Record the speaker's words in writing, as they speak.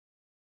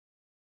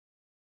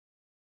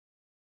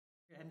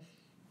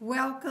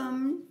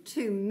Welcome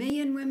to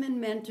Million Women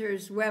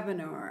Mentors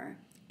webinar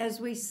as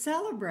we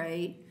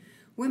celebrate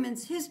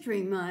Women's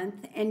History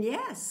Month and,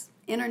 yes,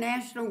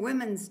 International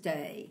Women's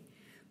Day.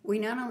 We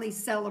not only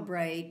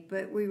celebrate,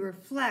 but we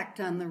reflect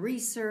on the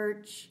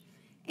research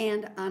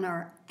and on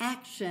our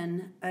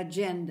action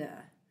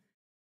agenda.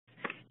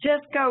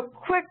 Just go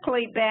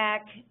quickly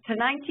back to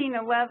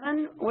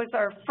 1911 was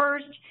our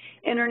first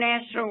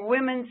International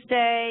Women's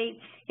Day.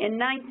 In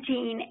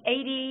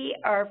 1980,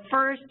 our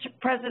first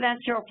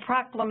presidential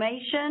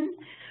proclamation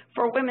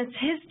for Women's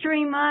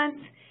History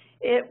Month.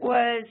 It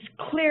was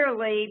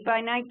clearly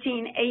by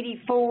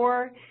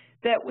 1984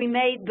 that we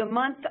made the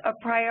month a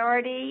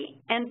priority,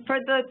 and for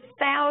the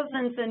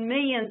thousands and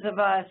millions of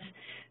us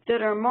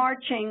that are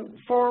marching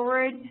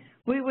forward,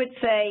 we would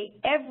say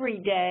every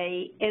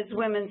day is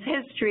Women's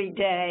History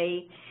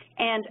Day,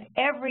 and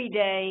every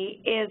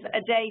day is a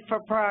day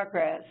for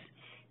progress.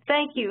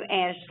 Thank you,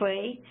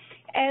 Ashley.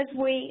 As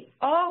we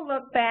all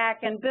look back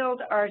and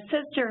build our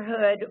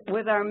sisterhood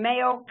with our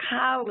male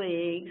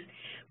colleagues,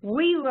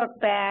 we look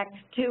back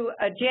to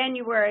a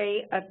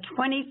January of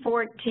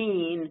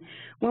 2014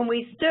 when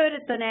we stood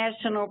at the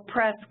National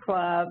Press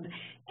Club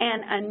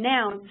and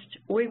announced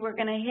we were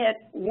going to hit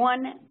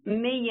 1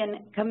 million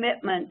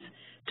commitments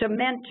to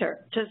mentor,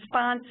 to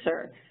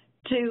sponsor,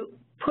 to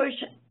push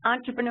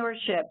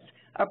entrepreneurships,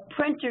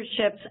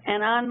 apprenticeships,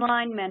 and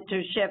online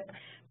mentorship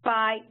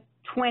by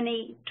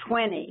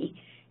 2020.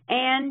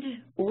 And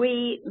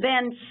we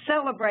then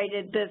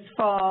celebrated this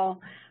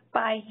fall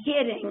by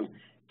hitting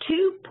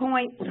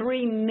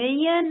 2.3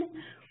 million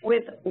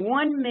with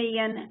 1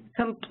 million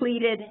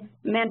completed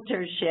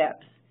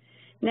mentorships.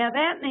 Now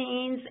that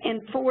means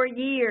in 4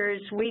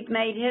 years we've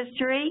made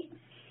history,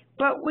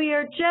 but we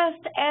are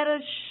just at a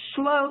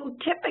slow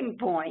tipping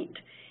point.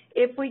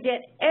 If we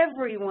get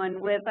everyone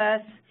with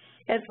us,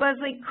 as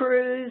Leslie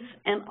Cruz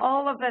and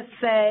all of us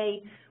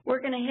say, we're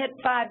going to hit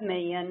 5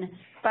 million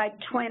by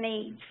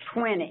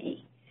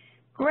 2020.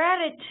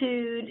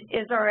 Gratitude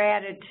is our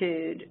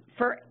attitude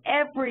for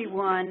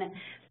everyone,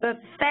 the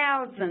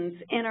thousands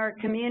in our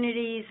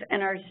communities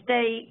and our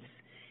states,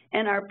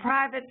 and our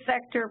private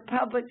sector,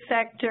 public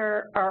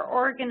sector, our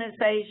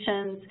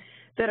organizations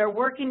that are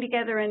working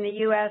together in the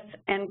U.S.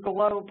 and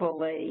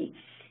globally.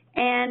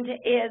 And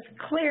as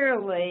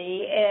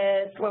clearly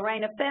as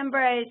Lorena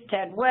Fembres,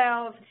 Ted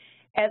Wells,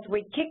 as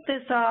we kick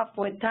this off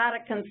with Tata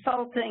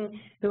Consulting,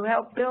 who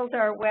helped build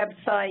our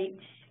website,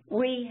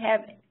 we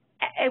have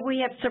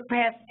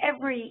surpassed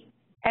every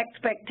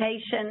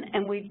expectation,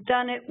 and we've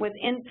done it with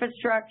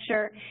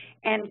infrastructure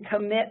and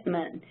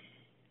commitment.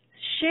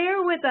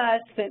 Share with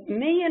us that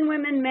Million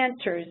Women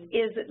Mentors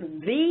is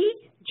the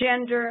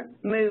gender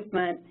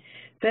movement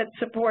that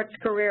supports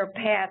career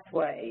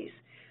pathways.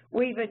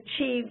 We've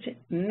achieved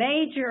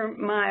major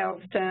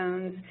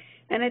milestones,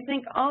 and I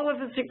think all of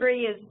us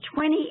agree is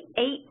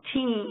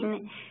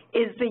 2018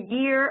 is the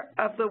year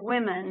of the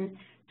women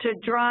to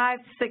drive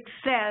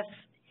success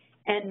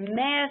and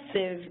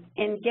massive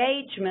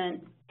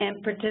engagement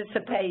and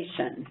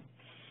participation.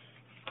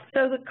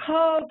 So the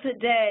call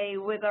today,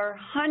 with our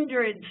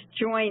hundreds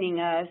joining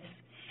us,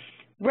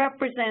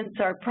 represents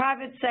our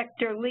private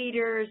sector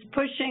leaders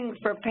pushing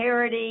for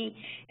parity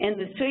in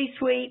the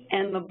C-suite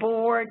and the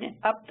board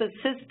up the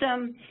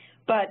system,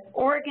 but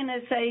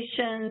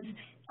organizations,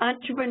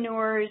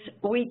 entrepreneurs,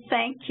 we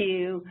thank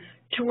you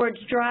towards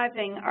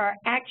driving our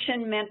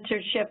action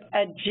mentorship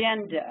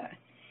agenda.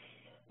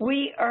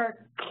 We are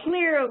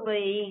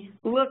clearly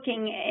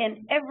looking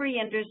in every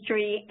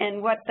industry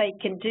and what they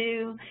can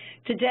do.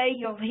 Today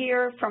you'll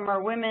hear from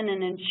our Women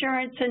in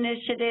Insurance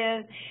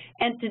Initiative,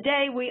 and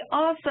today we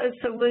also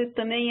salute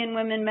the Million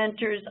Women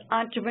Mentors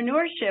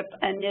Entrepreneurship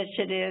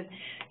Initiative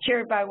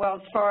chaired by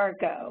Wells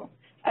Fargo.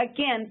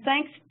 Again,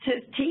 thanks to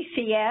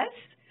TCS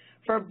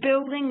for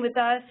building with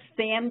us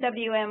the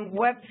MWM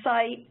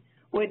website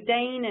with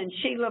Dane and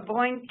Sheila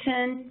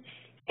Boynton,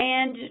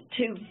 and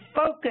to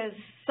focus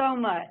so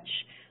much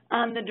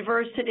on the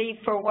diversity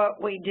for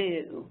what we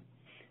do.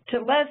 To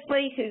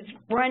Leslie, who's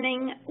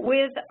running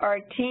with our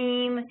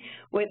team,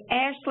 with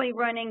Ashley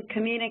running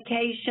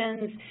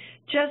communications,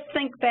 just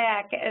think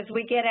back as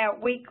we get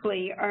out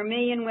weekly our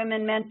Million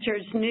Women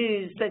Mentors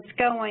news that's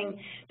going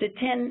to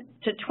 10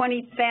 to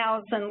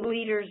 20,000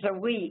 leaders a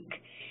week.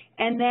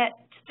 And that,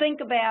 think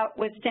about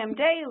with STEM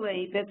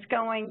Daily, that's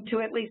going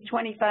to at least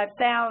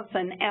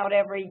 25,000 out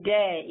every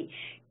day.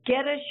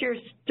 Get us your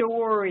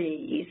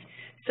stories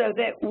so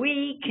that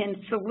we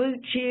can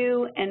salute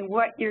you and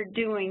what you're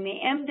doing. The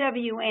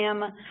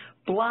MWM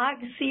blog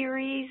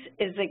series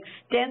is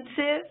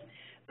extensive.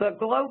 The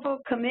Global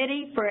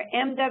Committee for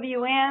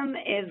MWM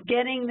is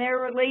getting their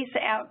release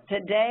out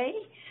today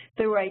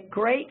through a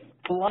great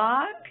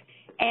blog,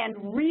 and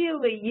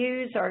really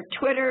use our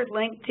Twitter,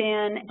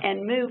 LinkedIn,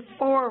 and move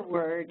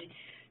forward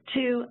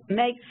to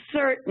make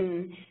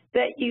certain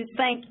that you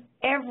thank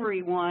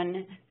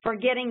everyone for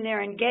getting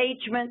their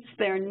engagements,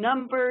 their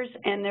numbers,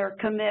 and their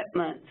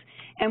commitments.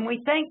 And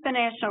we thank the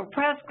National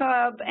Press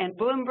Club and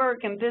Bloomberg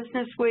and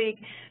Business Week,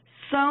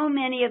 so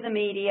many of the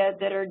media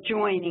that are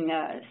joining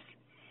us.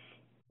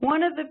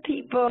 One of the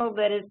people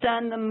that has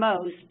done the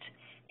most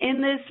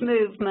in this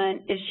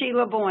movement is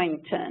Sheila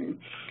Boynton,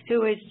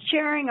 who is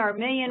chairing our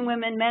Million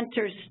Women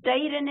Mentors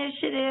State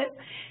Initiative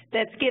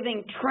that's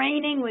giving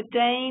training with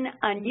Dane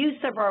on use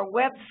of our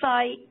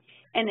website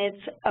and its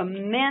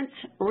immense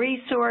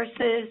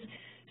resources.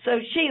 So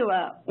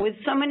Sheila, with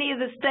so many of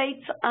the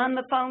states on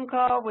the phone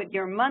call, with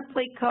your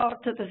monthly call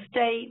to the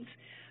states,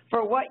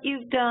 for what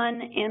you've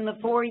done in the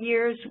 4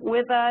 years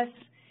with us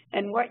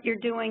and what you're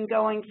doing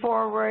going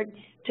forward,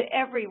 to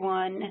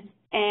everyone.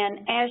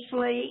 And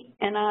Ashley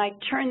and I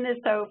turn this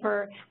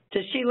over to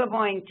Sheila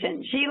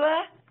Boynton.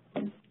 Sheila?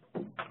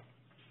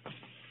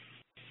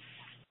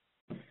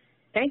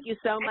 Thank you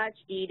so much,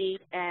 Edie,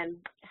 and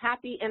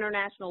happy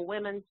International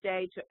Women's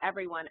Day to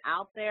everyone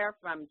out there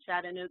from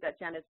Chattanooga,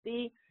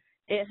 Tennessee.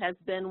 It has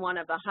been one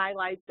of the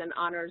highlights and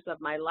honors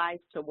of my life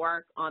to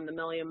work on the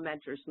Million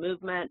Mentors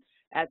movement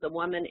as a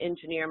woman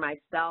engineer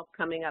myself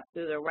coming up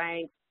through the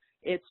ranks.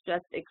 It's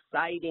just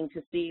exciting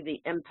to see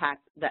the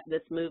impact that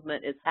this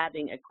movement is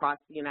having across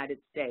the United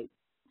States.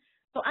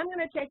 So I'm going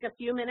to take a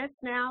few minutes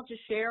now to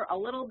share a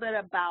little bit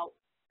about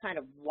kind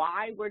of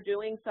why we're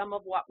doing some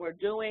of what we're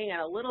doing and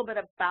a little bit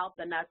about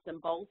the nuts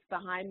and bolts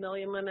behind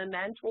Million Women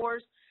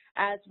Mentors.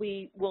 As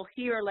we will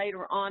hear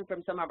later on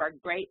from some of our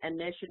great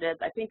initiatives,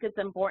 I think it's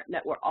important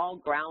that we're all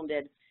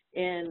grounded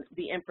in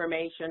the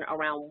information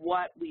around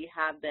what we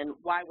have been,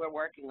 why we're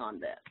working on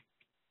this.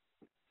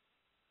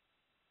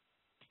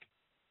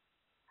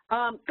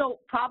 So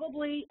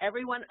probably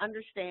everyone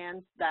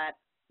understands that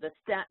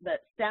that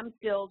STEM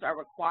skills are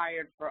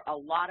required for a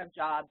lot of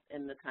jobs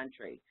in the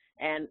country,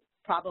 and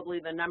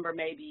probably the number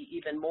may be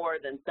even more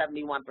than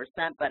 71%,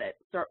 but it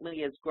certainly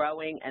is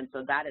growing, and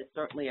so that is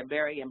certainly a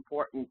very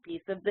important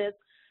piece of this.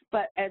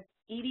 But as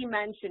Edie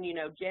mentioned, you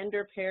know,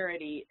 gender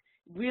parity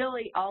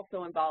really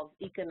also involves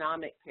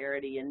economic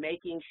parity and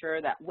making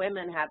sure that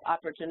women have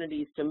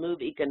opportunities to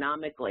move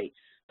economically.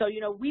 So, you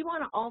know, we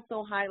want to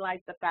also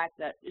highlight the fact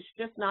that it's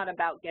just not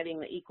about getting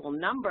the equal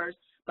numbers,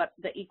 but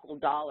the equal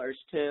dollars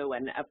too.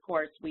 And of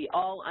course, we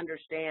all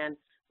understand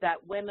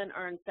that women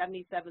earn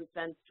 77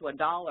 cents to a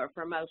dollar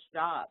for most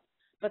jobs.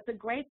 But the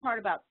great part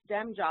about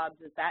STEM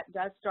jobs is that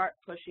does start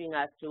pushing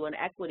us to an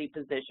equity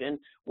position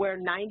where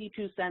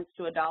 92 cents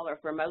to a dollar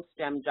for most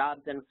STEM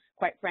jobs, and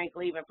quite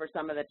frankly, even for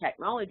some of the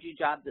technology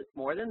jobs, it's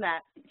more than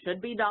that. It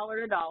should be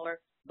dollar to dollar,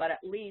 but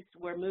at least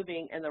we're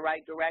moving in the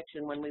right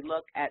direction when we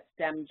look at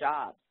STEM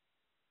jobs.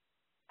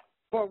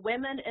 For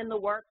women in the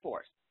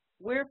workforce,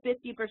 we're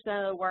 50%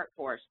 of the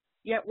workforce,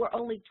 yet we're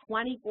only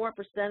 24%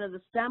 of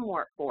the STEM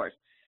workforce.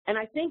 And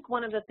I think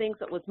one of the things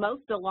that was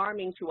most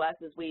alarming to us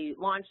as we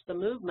launched the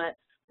movement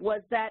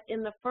was that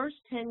in the first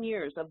 10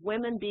 years of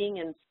women being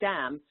in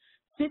STEM,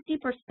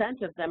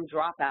 50% of them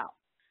drop out.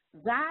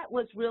 That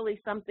was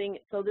really something.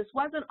 So this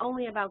wasn't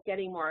only about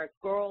getting more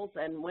girls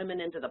and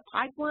women into the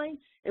pipeline,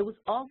 it was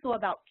also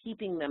about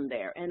keeping them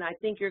there. And I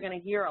think you're going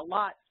to hear a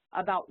lot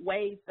about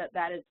ways that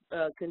that is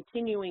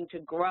continuing to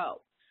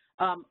grow.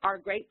 Our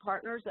great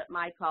partners at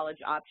My College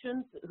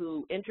Options,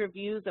 who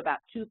interviews about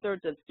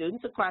 2/3 of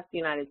students across the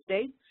United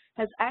States,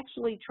 has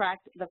actually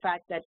tracked the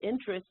fact that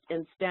interest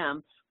in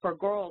STEM for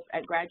girls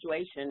at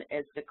graduation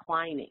is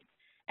declining.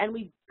 And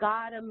we've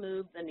got to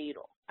move the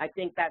needle. I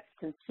think that's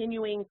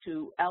continuing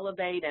to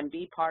elevate and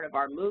be part of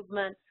our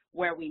movement,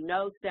 where we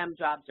know STEM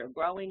jobs are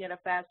growing at a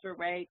faster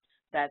rate,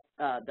 that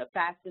the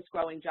fastest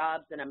growing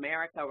jobs in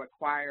America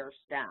require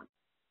STEM.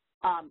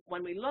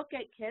 When we look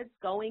at kids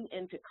going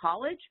into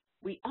college,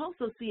 we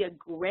also see a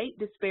great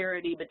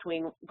disparity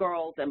between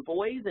girls and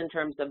boys in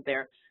terms of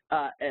their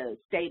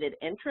stated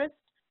interest,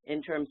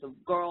 in terms of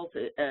girls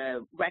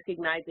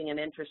recognizing an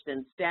interest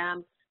in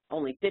STEM,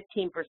 only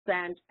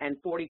 15%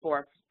 and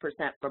 44%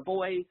 for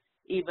boys,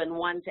 even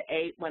 1 to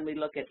 8 when we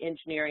look at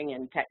engineering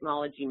and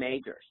technology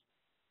majors.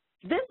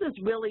 This is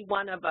really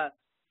one of a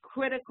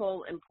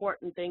critical,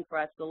 important thing for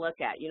us to look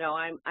at. You know,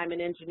 I'm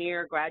an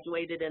engineer,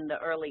 graduated in the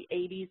early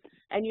 80s,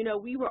 and, you know,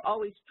 we were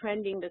always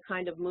trending to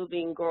kind of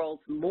moving girls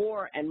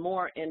more and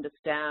more into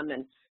STEM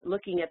and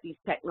looking at these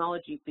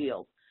technology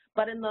fields.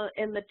 But in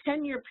the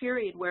 10-year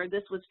period where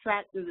this was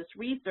tracked through this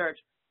research,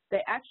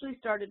 they actually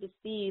started to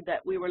see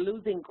that we were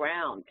losing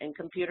ground in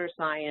computer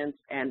science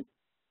and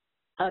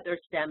other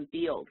STEM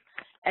fields.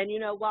 And, you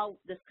know, while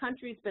this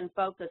country's been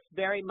focused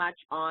very much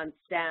on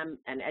STEM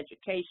and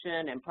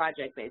education and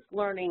project-based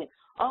learning,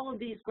 all of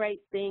these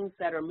great things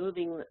that are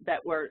moving,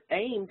 that were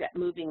aimed at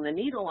moving the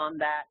needle on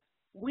that,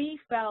 we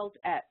felt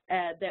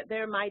that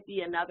there might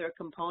be another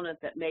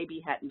component that maybe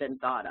hadn't been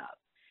thought of.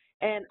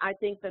 And I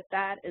think that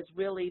that is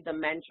really the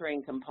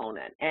mentoring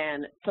component.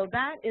 And so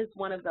that is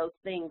one of those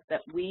things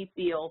that we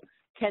feel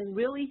can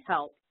really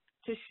help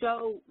to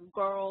show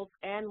girls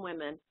and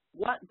women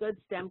what good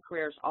STEM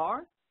careers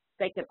are.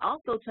 They can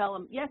also tell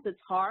them, yes, it's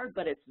hard,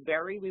 but it's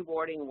very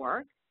rewarding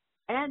work,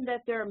 and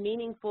that there are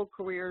meaningful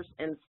careers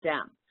in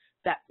STEM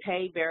that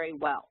pay very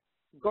well.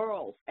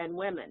 Girls and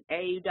women,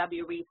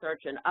 AUW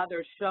research and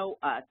others show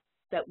us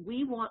that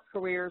we want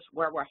careers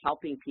where we're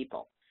helping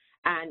people.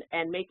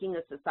 and making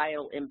a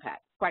societal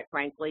impact. Quite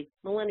frankly,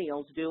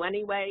 millennials do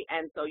anyway,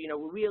 and so, you know,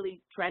 we're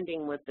really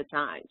trending with the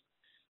times.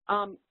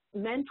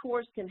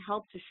 Mentors can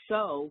help to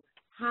show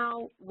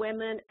how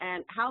women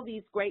and how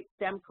these great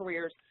STEM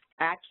careers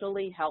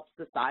actually help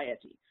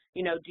society.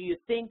 You know, do you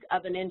think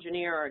of an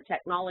engineer or a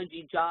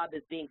technology job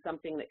as being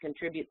something that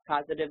contributes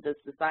positive to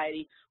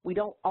society? We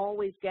don't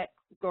always get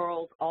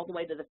girls all the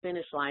way to the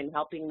finish line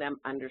helping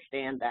them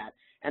understand that,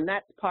 and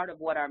that's part of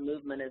what our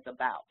movement is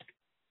about.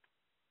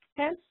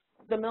 Hence,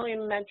 the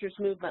Million Mentors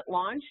movement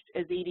launched,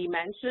 as Edie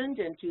mentioned,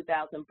 in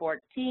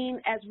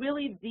 2014 as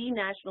really the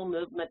national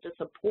movement to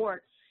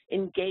support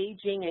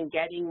engaging and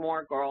getting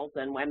more girls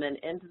and women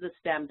into the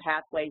STEM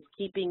pathways,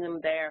 keeping them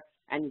there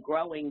and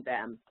growing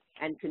them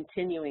and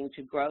continuing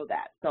to grow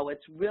that. So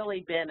it's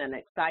really been an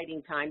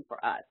exciting time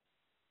for us.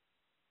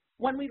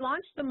 When we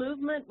launched the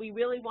movement, we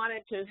really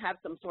wanted to have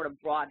some sort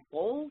of broad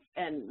goals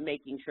and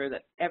making sure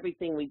that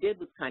everything we did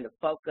was kind of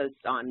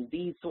focused on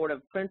these sort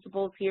of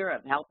principles here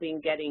of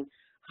helping getting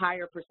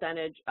higher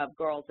percentage of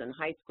girls in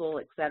high school,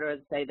 et cetera,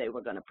 say they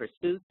were going to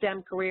pursue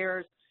STEM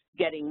careers,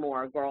 getting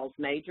more girls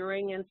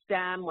majoring in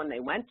STEM when they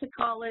went to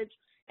college,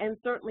 and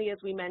certainly, as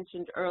we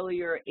mentioned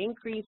earlier,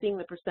 increasing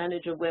the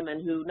percentage of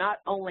women who not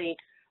only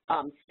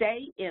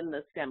stay in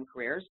the STEM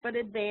careers, but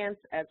advance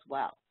as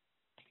well.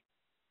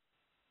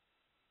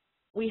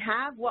 We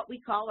have what we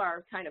call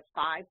our kind of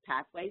 5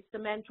 pathways to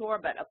mentor,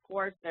 but of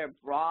course they're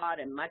broad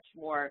and much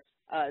more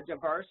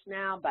diverse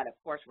now, but of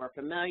course we're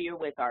familiar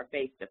with our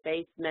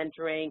face-to-face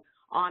mentoring,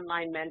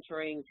 online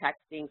mentoring,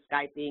 texting,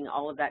 Skyping,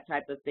 all of that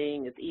type of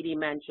thing. As Edie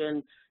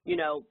mentioned, you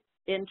know,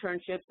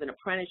 internships and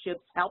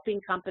apprenticeships,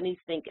 helping companies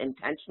think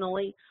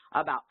intentionally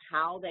about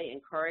how they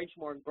encourage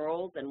more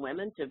girls and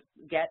women to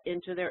get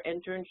into their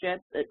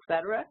internships, et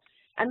cetera.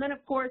 And then,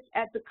 of course,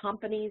 at the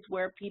companies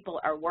where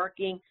people are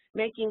working,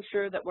 making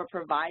sure that we're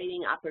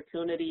providing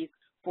opportunities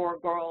for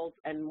girls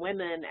and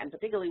women, and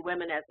particularly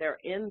women as they're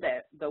in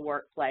the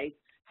workplace,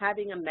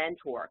 having a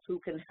mentor who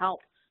can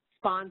help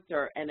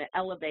sponsor and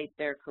elevate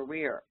their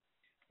career.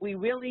 We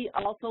really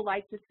also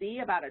like to see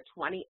about a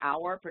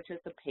 20-hour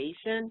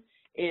participation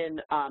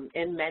in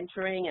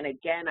mentoring, and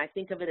again, I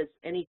think of it as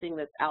anything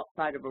that's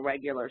outside of a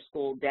regular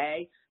school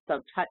day,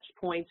 so touch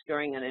points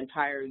during an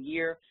entire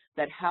year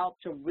that help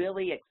to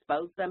really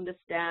expose them to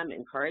STEM,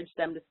 encourage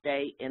them to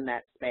stay in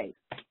that space.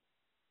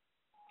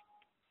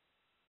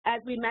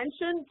 As we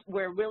mentioned,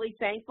 we're really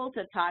thankful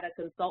to Tata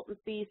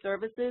Consultancy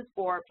Services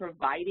for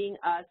providing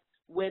us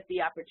with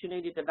the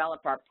opportunity to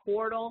develop our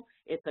portal.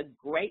 It's a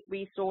great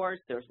resource.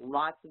 There's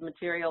lots of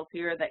materials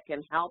here that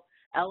can help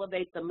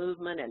elevate the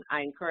movement, and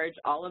I encourage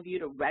all of you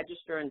to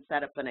register and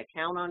set up an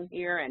account on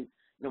here. And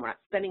you know, we're not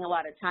spending a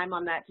lot of time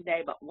on that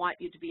today, but want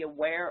you to be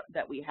aware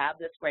that we have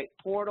this great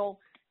portal.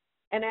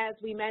 And as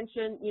we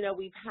mentioned, you know,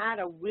 we've had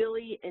a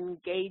really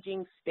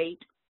engaging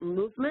state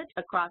movement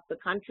across the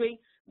country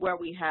where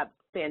we have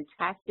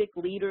fantastic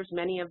leaders,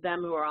 many of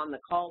them who are on the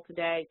call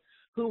today,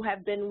 who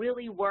have been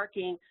really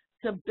working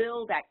to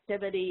build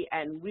activity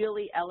and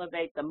really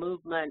elevate the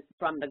movement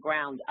from the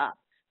ground up.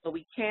 So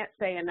we can't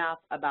say enough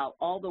about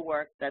all the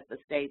work that the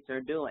states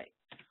are doing.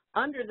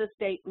 Under the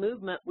state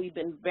movement, we've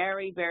been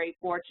very, very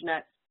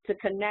fortunate to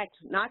connect,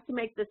 not to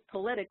make this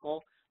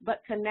political,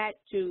 but connect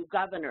to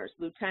governors,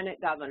 lieutenant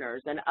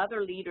governors, and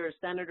other leaders,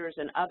 senators,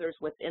 and others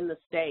within the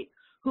state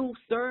who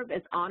serve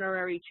as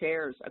honorary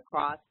chairs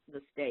across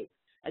the state.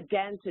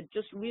 Again, to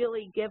just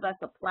really give us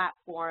a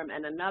platform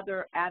and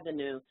another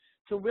avenue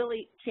to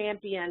really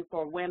champion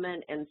for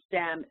women in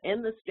STEM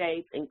in the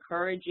states,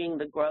 encouraging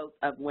the growth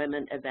of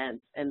women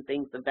events and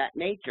things of that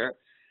nature.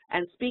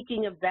 And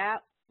speaking of that,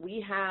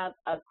 we have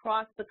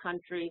across the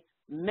country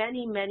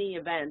many, many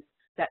events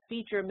that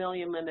feature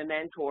Million Women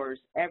Mentors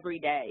every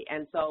day.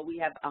 And so we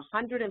have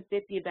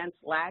 150 events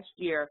last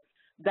year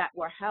that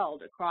were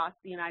held across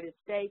the United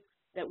States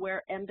that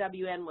where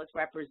MWN was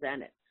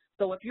represented.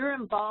 So if you're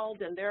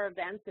involved in their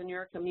events in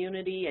your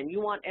community and you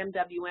want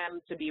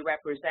MWM to be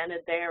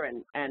represented there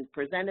and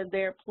presented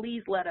there,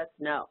 please let us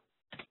know.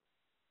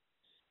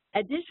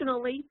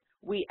 Additionally,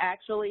 we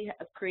actually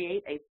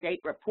create a state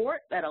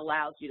report that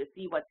allows you to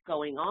see what's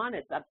going on.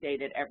 It's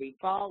updated every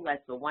fall.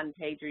 That's a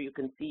one-pager. You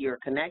can see your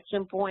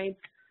connection points.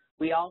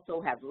 We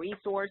also have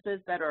resources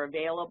that are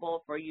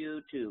available for you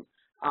to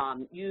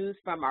use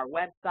from our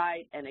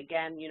website. And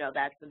again, you know,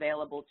 that's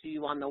available to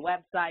you on the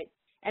website.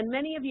 And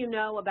many of you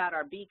know about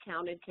our Be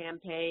Counted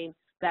campaign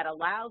that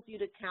allows you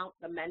to count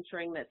the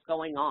mentoring that's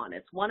going on.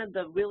 It's one of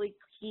the really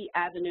key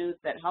avenues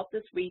that helped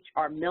us reach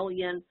our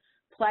million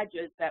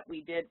pledges that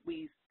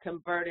we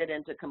converted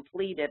into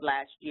completed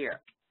last year.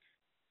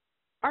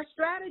 Our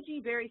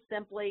strategy, very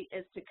simply,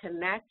 is to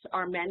connect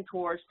our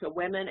mentors to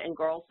women and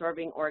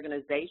girl-serving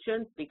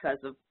organizations because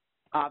of,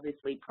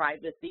 obviously,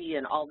 privacy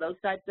and all those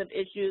types of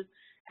issues.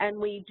 And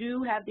we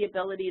do have the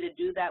ability to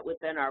do that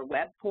within our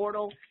web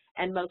portal.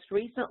 And most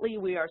recently,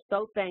 we are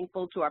so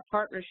thankful to our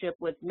partnership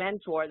with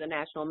Mentor, the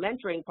National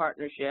Mentoring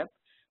Partnership,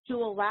 to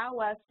allow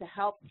us to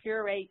help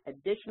curate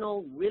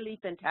additional really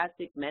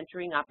fantastic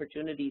mentoring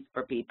opportunities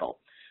for people.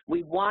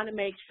 We want to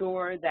make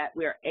sure that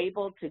we're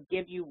able to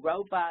give you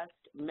robust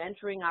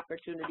mentoring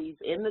opportunities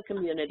in the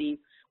community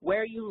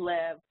where you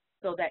live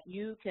so that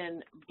you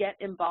can get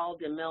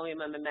involved in Million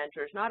Women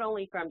Mentors, not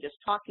only from just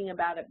talking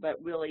about it,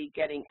 but really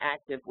getting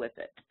active with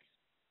it.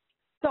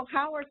 So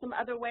how are some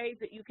other ways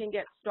that you can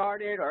get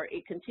started or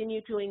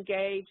continue to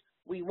engage?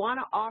 We want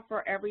to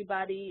offer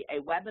everybody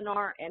a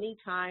webinar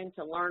anytime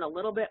to learn a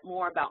little bit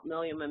more about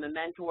Million Women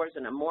Mentors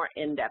in a more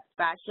in-depth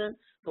fashion.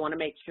 So I want to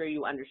make sure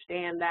you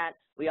understand that.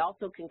 We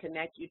also can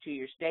connect you to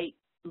your state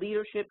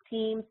leadership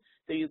teams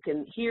so you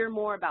can hear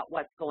more about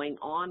what's going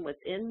on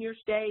within your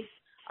state,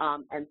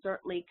 and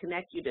certainly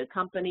connect you to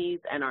companies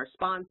and our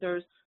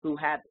sponsors who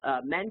have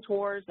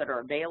mentors that are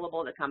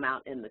available to come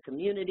out in the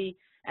community.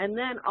 And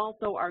then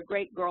also our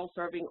great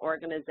girl-serving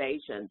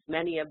organizations,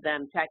 many of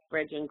them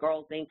TechBridge and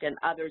Girls Inc. and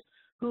others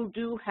who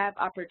do have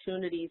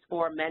opportunities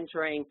for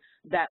mentoring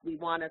that we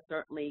want to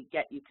certainly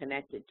get you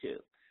connected to.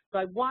 So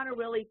I want to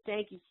really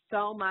thank you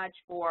so much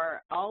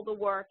for all the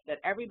work that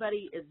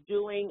everybody is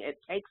doing. It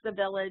takes a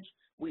village.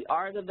 We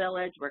are the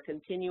village. We're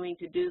continuing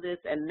to do this.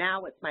 And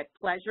now it's my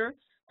pleasure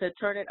to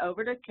turn it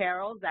over to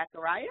Carol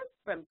Zacharias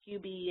from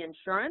QBE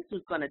Insurance,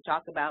 who's going to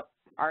talk about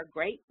our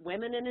great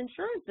Women in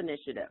Insurance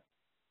initiative.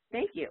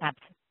 Thank you.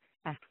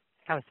 That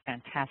was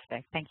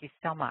fantastic. Thank you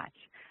so much.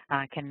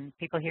 Can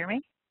people hear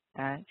me?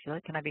 Sheila,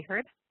 can I be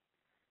heard?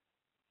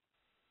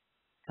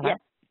 Hello? Yes.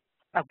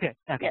 Oh, good.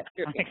 Okay. Yes,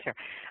 sure. I'll make sure.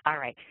 All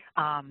right.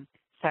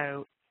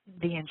 So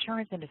the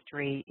insurance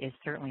industry is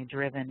certainly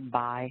driven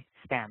by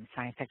STEM,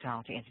 science,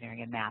 technology,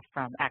 engineering, and math,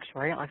 from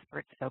actuarial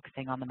experts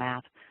focusing on the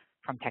math,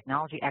 from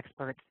technology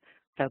experts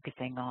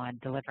focusing on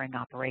delivering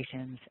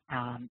operations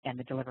and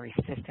the delivery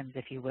systems,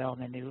 if you will,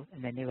 in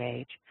the new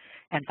age,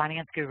 and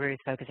finance gurus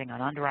focusing on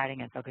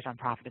underwriting and focused on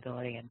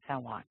profitability and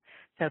so on.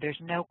 So there's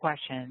no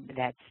question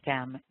that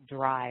STEM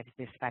drives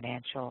this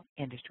financial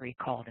industry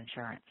called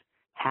insurance.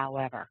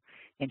 However,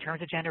 in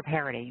terms of gender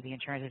parity, the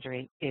insurance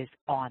industry is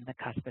on the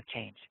cusp of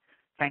change.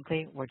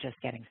 Frankly, we're just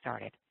getting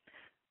started.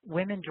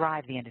 Women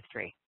drive the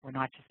industry. We're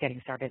not just getting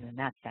started in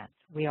that sense.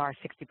 We are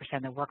 60%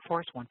 of the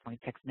workforce, 1.6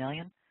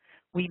 million.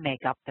 We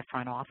make up the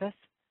front office.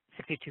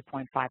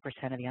 62.5%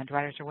 of the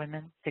underwriters are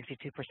women.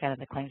 62% of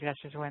the claims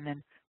adjusters are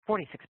women.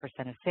 46%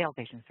 of sales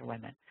agents are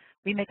women.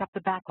 We make up the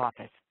back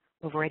office.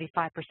 Over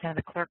 85% of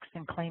the clerks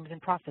in claims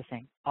and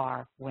processing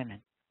are women.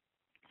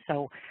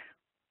 So,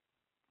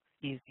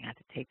 excuse me, I have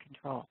to take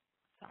control.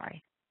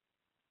 Sorry.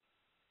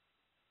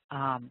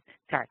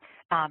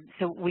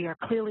 So we are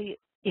clearly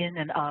in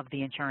and of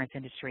the insurance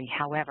industry.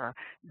 However,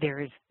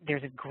 there's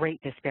a great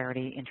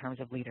disparity in terms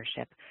of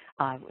leadership,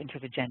 in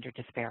terms of gender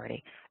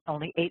disparity.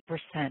 Only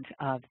 8%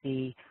 of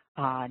the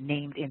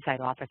named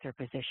inside officer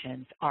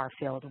positions are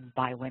filled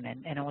by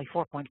women, and only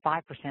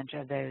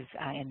 4.5% of those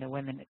in the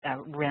women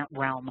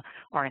realm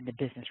are in the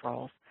business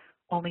roles.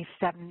 Only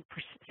 17%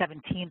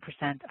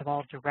 of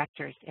all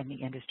directors in the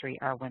industry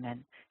are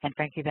women, and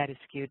frankly that is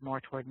skewed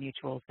more toward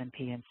mutuals than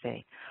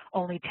P&C.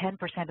 Only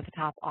 10% of the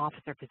top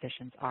officer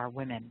positions are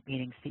women,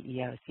 meaning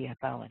CEO,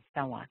 CFO, and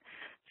so on.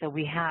 So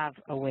we have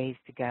a ways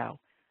to go.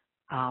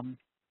 Sorry,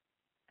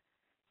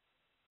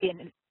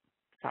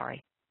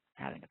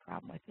 I'm having a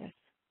problem with this.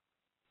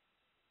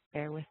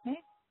 Bear with me.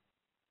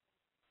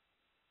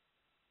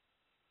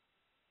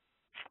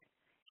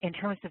 In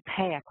terms of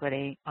pay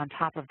equity, on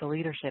top of the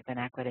leadership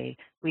inequity,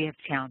 we have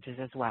challenges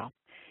as well.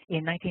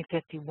 In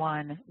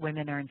 1951,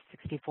 women earned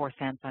 64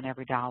 cents on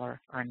every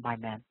dollar earned by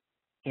men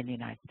in the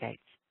United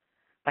States.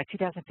 By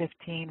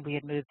 2015, we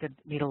had moved the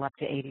needle up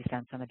to 80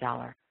 cents on the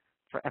dollar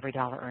for every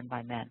dollar earned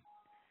by men.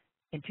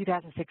 In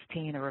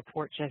 2016, a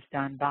report just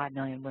done by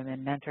Million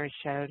Women Mentors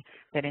showed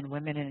that in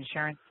women in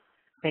insurance,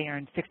 they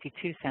earned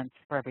 62 cents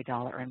for every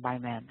dollar earned by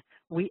men.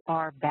 We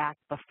are back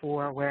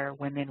before where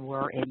women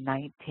were in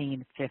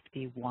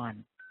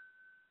 1951.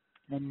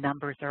 The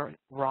numbers are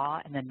raw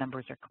and the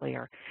numbers are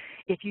clear.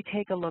 If you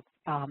take a look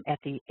at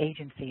the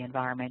agency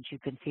environment, you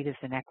can see this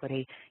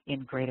inequity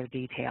in greater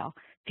detail.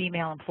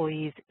 Female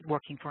employees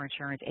working for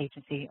insurance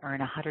agency earn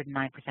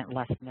 109%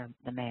 less than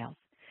the males.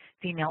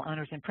 Female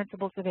owners and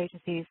principals of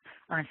agencies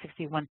earn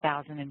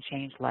 $61,000 and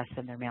change less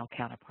than their male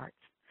counterparts.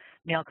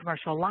 Male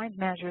commercial lines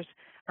managers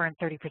earn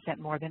 30%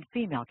 more than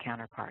female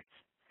counterparts.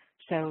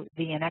 So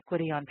the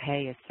inequity on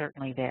pay is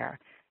certainly there.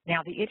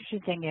 Now, the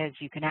interesting thing is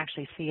you can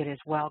actually see it as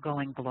well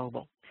going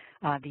global.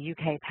 The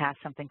UK passed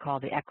something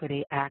called the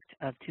Equity Act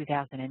of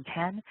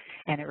 2010,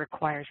 and it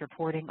requires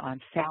reporting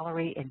on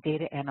salary and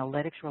data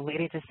analytics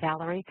related to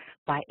salary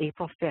by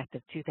April 5th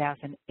of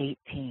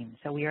 2018.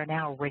 So we are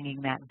now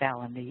ringing that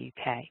bell in the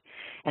UK.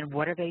 And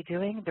what are they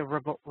doing?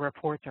 The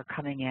reports are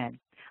coming in.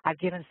 I've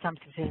given some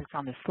statistics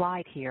on the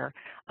slide here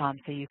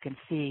so you can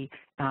see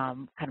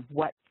kind of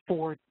what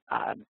 4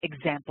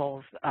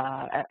 examples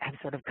have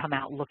sort of come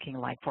out looking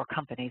like for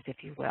companies, if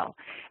you will.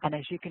 And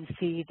as you can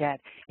see that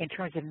in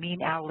terms of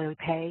mean hourly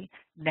pay,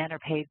 men are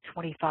paid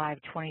 25,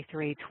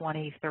 23,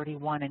 20,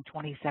 31, and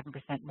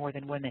 27% more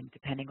than women,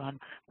 depending on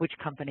which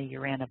company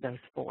you're in of those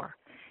 4.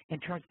 In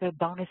terms of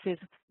bonuses,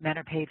 men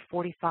are paid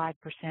 45%,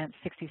 66%,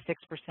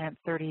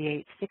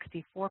 38,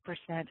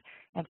 64%,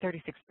 and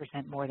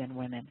 36% more than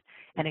women.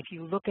 And if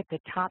you look at the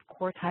top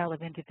quartile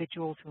of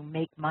individuals who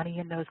make money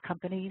in those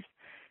companies,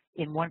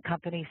 in one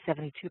company,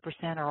 72%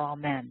 are all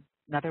men.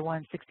 Another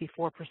one,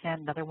 64%,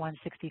 another one,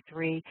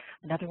 63%,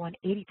 another one,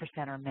 80%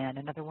 are men,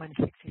 another one,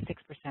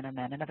 66% are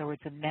men. In other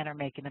words, the men are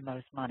making the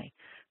most money.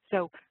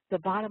 So the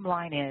bottom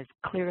line is,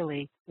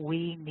 clearly,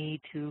 we need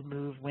to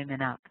move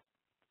women up.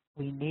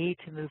 We need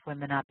to move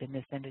women up in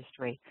this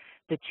industry.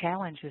 The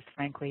challenge is,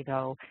 frankly,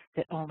 though,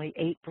 that only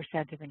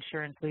 8% of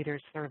insurance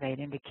leaders surveyed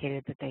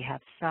indicated that they have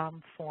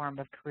some form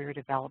of career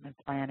development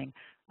planning,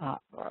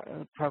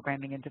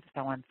 programming, and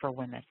so on for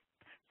women.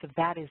 So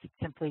that is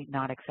simply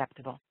not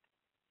acceptable.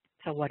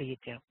 So what do you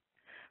do?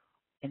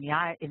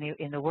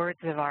 In the words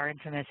of our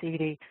infamous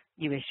Edie,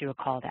 you issue a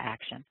call to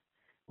action.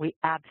 We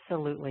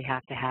absolutely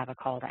have to have a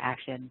call to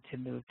action to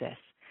move this.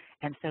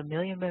 And so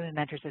Million Women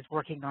Mentors is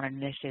working on an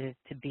initiative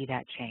to be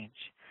that change.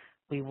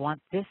 We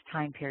want this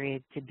time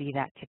period to be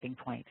that tipping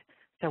point.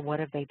 So what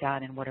have they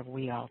done and what have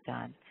we all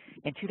done?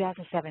 In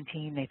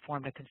 2017, they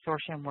formed a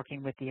consortium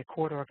working with the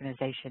Accord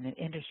organization, an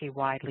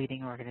industry-wide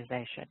leading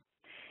organization.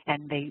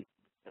 And they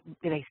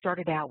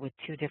started out with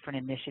 2 different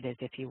initiatives,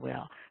 if you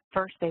will.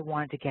 First, they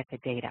wanted to get the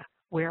data.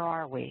 Where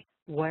are we?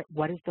 What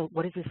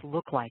does this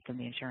look like in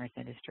the insurance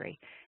industry?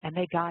 And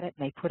they got it,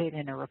 and they put it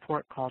in a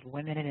report called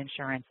Women in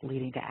Insurance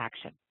Leading to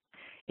Action.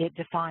 It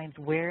defines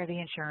where the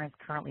insurance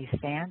currently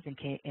stands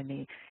in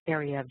the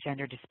area of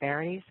gender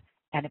disparities,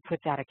 and it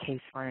puts out a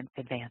case for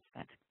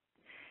advancement.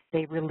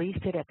 They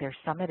released it at their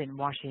summit in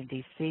Washington,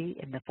 D.C.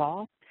 in the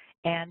fall,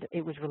 and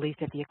it was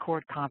released at the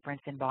Accord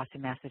conference in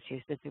Boston,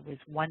 Massachusetts. It was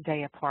one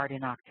day apart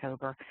in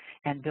October,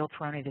 and Bill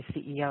Peroni, the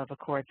CEO of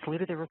Accord,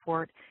 saluted the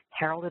report,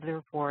 heralded the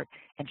report,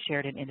 and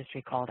shared an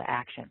industry call to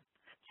action.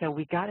 So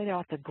we got it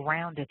off the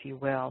ground, if you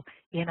will,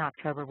 in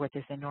October with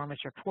this enormous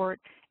report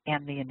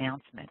and the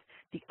announcement.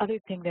 The other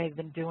thing they've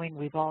been doing,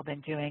 we've all been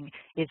doing,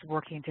 is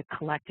working to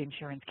collect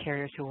insurance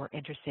carriers who are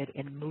interested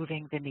in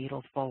moving the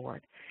needle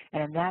forward.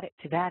 And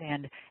to that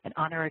end, an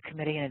honorary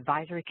committee, an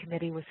advisory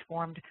committee was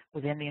formed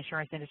within the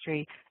insurance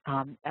industry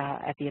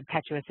at the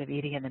impetus of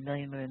Edie and the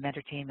Million Women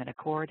Mentor team and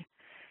Accord.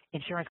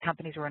 Insurance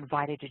companies were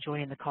invited to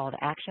join in the call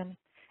to action.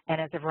 And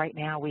as of right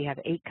now, we have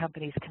 8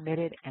 companies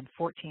committed and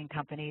 14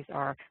 companies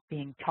are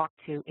being talked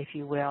to, if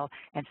you will,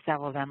 and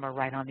several of them are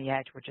right on the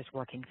edge. We're just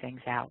working things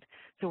out.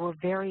 So we're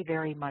very,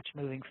 very much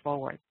moving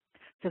forward.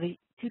 So the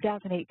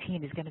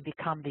 2018 is going to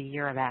become the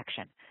year of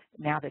action,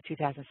 now that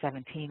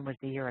 2017 was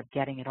the year of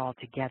getting it all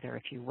together,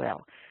 if you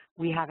will.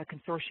 We have a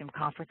consortium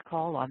conference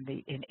call on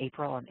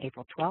April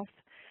 12th.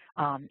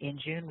 In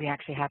June, we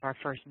actually have our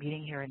first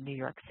meeting here in New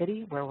York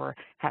City where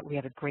we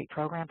have a great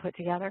program put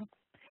together.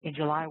 In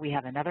July, we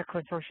have another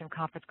consortium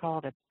conference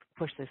call to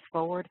push this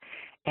forward,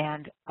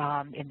 and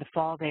in the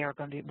fall,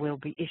 we'll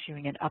be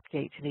issuing an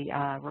update to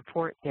the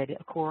report that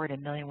Accord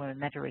and Million Women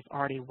Mentor is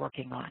already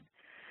working on.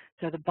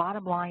 So the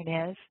bottom line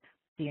is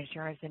the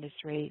insurance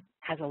industry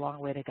has a long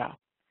way to go,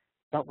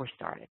 but we're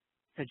started.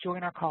 So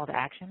join our call to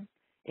action.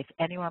 If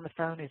anyone on the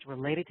phone is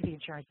related to the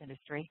insurance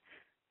industry,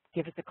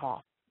 give us a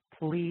call.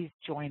 Please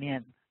join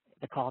in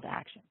the call to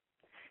action.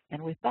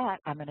 And with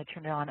that, I'm going to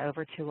turn it on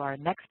over to our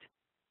next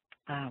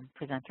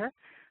presenter,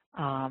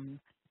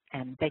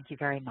 and thank you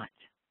very much.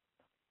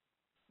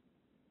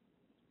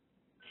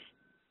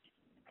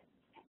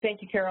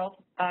 Thank you,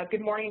 Carol. Good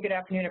morning and good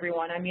afternoon,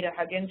 everyone. I'm Mita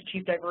Huggins,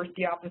 Chief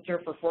Diversity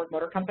Officer for Ford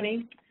Motor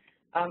Company.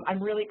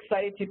 I'm really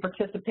excited to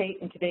participate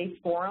in today's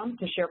forum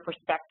to share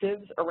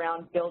perspectives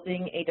around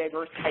building a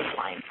diverse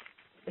pipeline,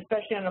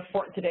 especially on an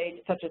important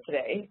day such as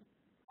today.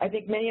 I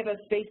think many of us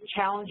face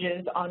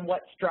challenges on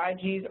what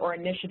strategies or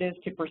initiatives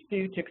to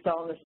pursue to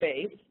excel in the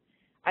space.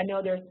 I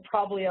know there's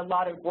probably a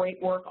lot of great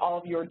work all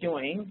of you are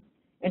doing,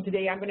 and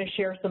today I'm going to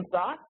share some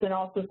thoughts and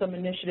also some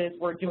initiatives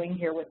we're doing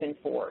here within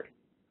Ford.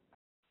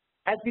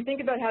 As we think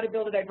about how to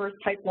build a diverse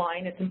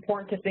pipeline, it's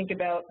important to think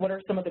about what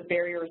are some of the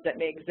barriers that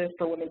may exist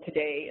for women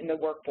today in the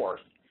workforce.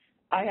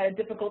 I had a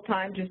difficult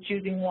time just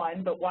choosing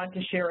one, but wanted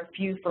to share a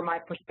few from my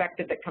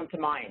perspective that come to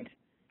mind.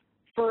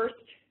 First,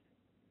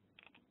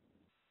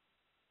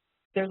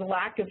 there's a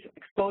lack of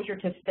exposure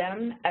to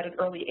STEM at an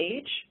early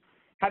age.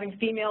 Having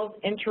females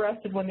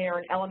interested when they are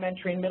in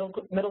elementary and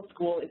middle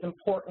school is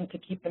important to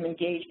keep them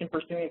engaged in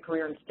pursuing a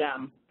career in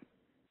STEM.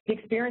 The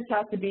experience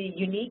has to be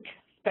unique,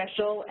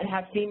 special, and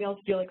have females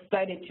feel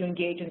excited to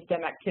engage in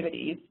STEM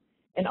activities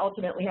and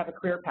ultimately have a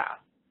career path.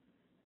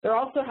 There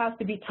also has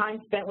to be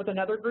time spent with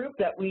another group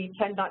that we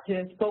tend not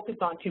to focus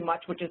on too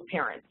much, which is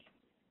parents.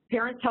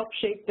 Parents help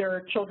shape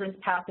their children's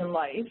path in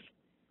life.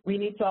 We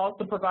need to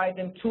also provide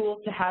them tools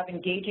to have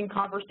engaging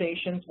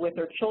conversations with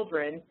their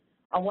children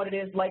on what it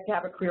is like to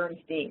have a career in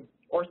STEAM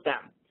or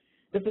STEM.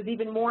 This is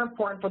even more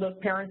important for those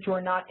parents who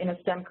are not in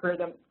a STEM career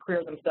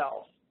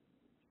themselves.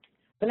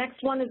 The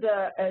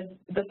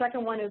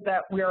second one is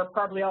that we are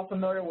probably all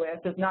familiar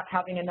with is not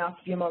having enough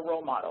female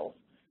role models,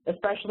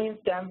 especially in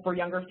STEM for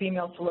younger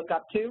females to look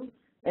up to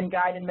and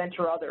guide and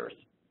mentor others.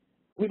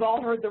 We've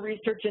all heard the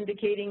research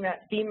indicating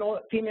that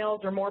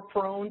females are more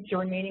prone to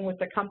remaining with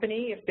the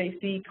company if they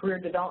see career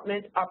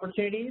development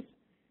opportunities,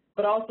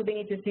 but also they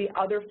need to see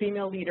other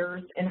female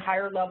leaders in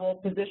higher level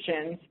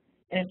positions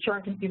and in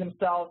turn can see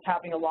themselves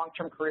having a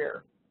long-term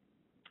career.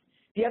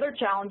 The other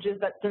challenge is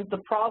that since the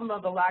problem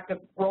of the lack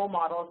of role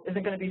models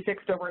isn't going to be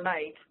fixed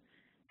overnight,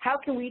 how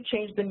can we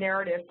change the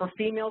narrative for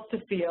females to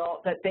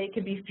feel that they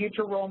can be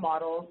future role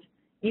models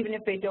even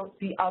if they don't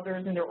see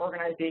others in their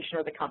organization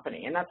or the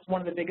company? And that's one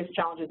of the biggest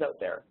challenges out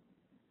there.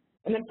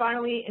 And then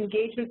finally,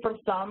 engagement from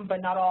some,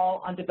 but not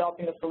all, on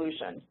developing a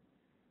solution.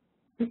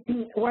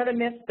 One of the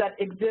myths that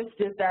exists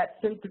is that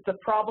since it's a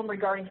problem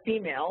regarding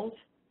females,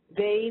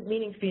 they,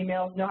 meaning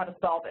females, know how to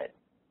solve it.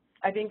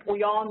 I think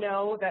we all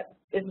know that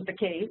isn't the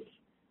case.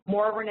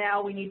 Moreover,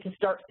 now we need to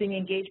start seeing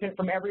engagement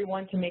from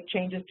everyone to make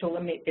changes to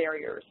eliminate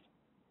barriers.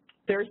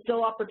 There is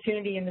still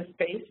opportunity in this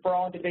space for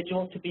all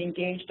individuals to be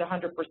engaged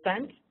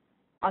 100%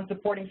 on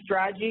supporting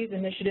strategies,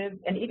 initiatives,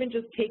 and even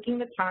just taking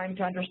the time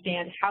to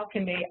understand how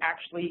can they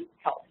actually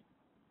help.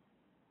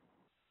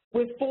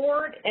 With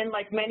Ford, and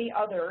like many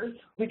others,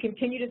 we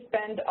continue to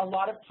spend a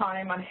lot of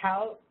time on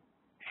how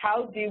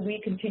do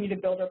we continue to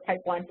build our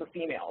pipeline for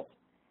females.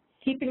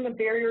 Keeping the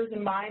barriers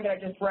in mind that I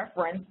just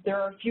referenced, there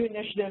are a few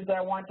initiatives that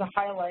I want to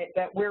highlight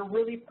that we're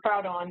really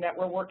proud on that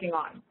we're working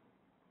on.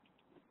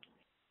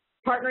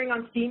 Partnering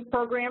on STEAM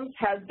programs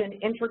has been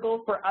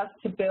integral for us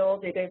to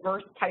build a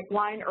diverse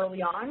pipeline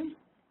early on.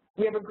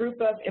 We have a group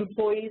of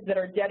employees that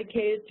are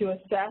dedicated to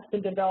assess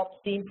and develop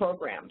STEAM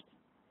programs.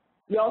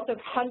 We also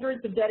have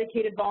hundreds of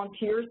dedicated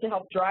volunteers to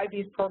help drive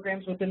these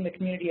programs within the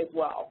community as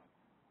well.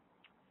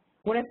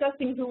 When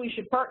assessing who we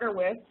should partner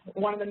with,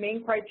 one of the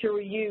main criteria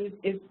we use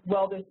is,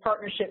 will this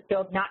partnership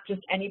build not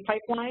just any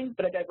pipeline,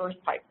 but a diverse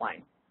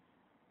pipeline.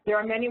 There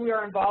are many we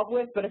are involved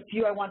with, but a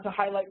few I want to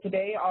highlight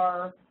today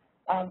are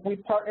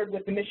we've partnered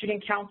with the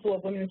Michigan Council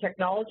of Women in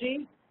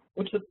Technology,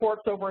 which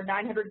supports over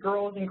 900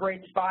 girls in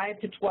grades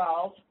 5 to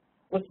 12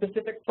 with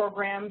specific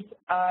programs,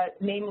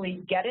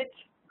 namely Get It,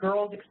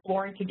 Girls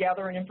Exploring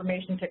Together in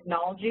Information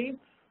Technology,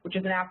 which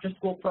is an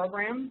after-school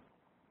program.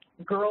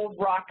 Girls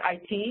Rock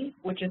IT,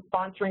 which is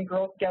sponsoring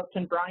Girl Scouts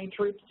and Brownie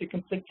troops to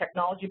complete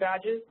technology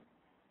badges.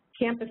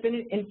 Camp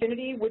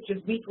Infinity, which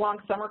is week-long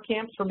summer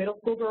camps for middle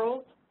school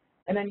girls.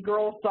 And then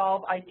Girls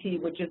Solve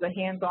IT, which is a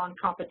hands-on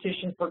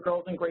competition for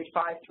girls in grade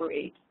 5 through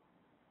 8.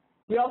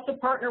 We also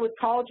partner with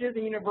colleges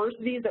and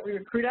universities that we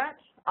recruit at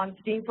on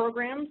STEAM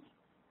programs.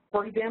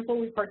 For example,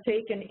 we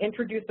partake in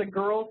Introduce a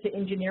Girl to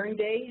Engineering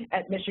Day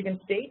at Michigan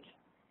State.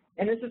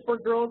 And this is for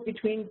girls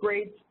between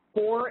grades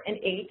 4 and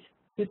 8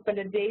 who spend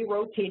a day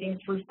rotating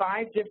through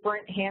 5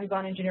 different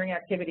hands-on engineering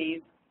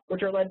activities,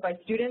 which are led by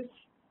students,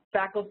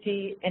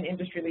 faculty, and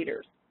industry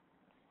leaders.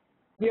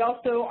 We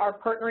also are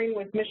partnering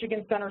with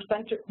Michigan Science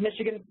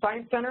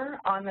Center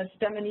on the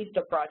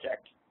STEMconnector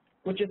project,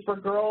 which is for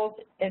girls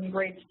in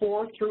grades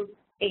 4 through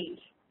 8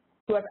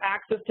 who have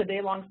access to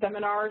day-long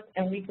seminars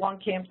and week-long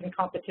camps and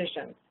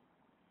competitions.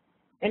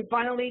 And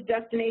finally,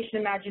 Destination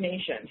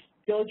Imagination.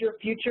 Build your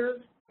future,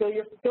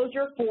 build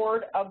your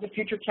Ford of the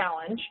Future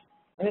Challenge.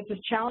 And this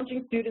is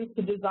challenging students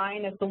to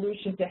design a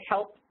solution to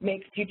help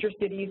make future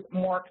cities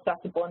more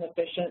accessible and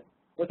efficient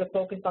with a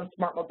focus on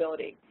smart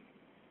mobility.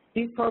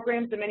 These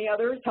programs and many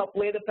others help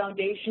lay the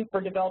foundation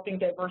for developing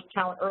diverse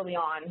talent early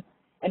on,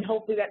 and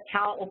hopefully that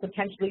talent will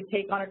potentially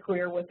take on a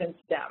career within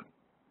STEM.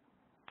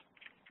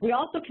 We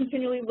also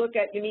continually look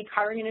at unique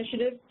hiring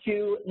initiatives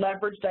to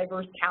leverage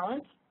diverse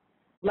talent.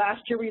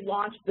 Last year we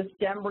launched the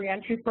STEM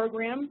Reentry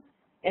Program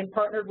and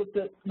partnered with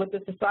the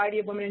Society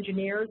of Women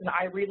Engineers and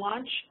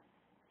iRelaunch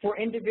for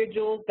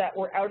individuals that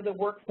were out of the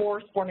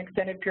workforce for an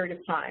extended period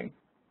of time.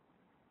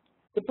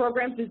 The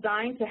program is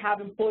designed to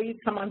have employees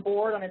come on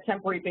board on a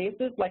temporary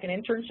basis, like an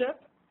internship,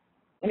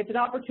 and it's an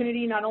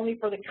opportunity not only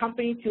for the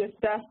company to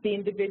assess the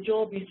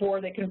individual before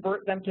they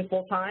convert them to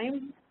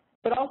full-time,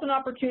 but also an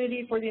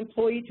opportunity for the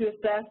employee to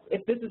assess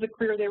if this is a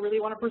career they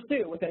really want to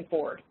pursue within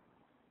Ford.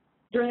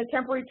 During the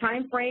temporary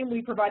time frame,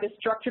 we provide a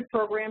structured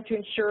program to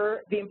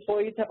ensure the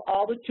employees have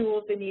all the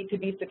tools they need to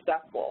be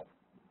successful.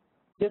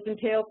 This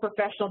entails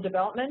professional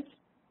development,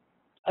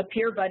 a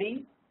peer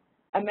buddy,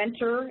 a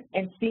mentor,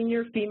 and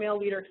senior female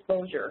leader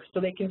exposure so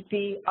they can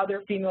see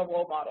other female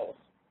role models.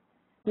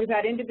 We've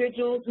had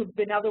individuals who've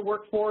been out of the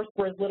workforce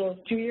for as little as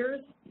 2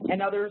 years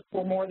and others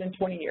for more than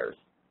 20 years.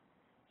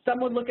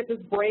 Some would look at this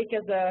break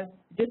as a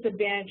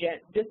disadvantage,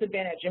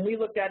 and we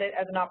looked at it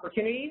as an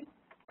opportunity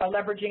by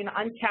leveraging an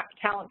untapped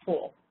talent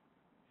pool,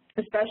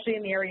 especially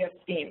in the area of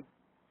STEAM.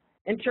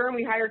 In turn,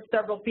 we hired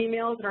several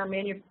females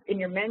in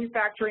your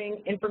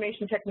manufacturing,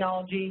 information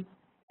technology,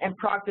 and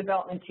product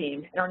development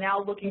team, and are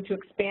now looking to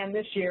expand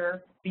this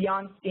year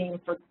beyond STEAM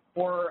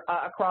for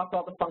across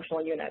all the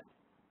functional units.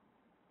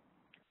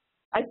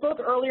 I spoke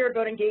earlier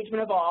about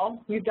engagement of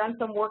all. We've done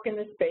some work in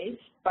this space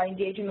by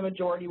engaging the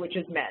majority, which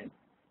is men,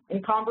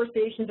 in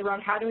conversations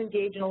around how to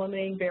engage in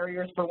eliminating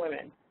barriers for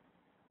women.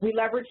 We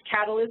leveraged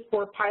Catalyst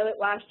for a pilot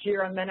last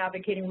year on Men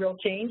Advocating Real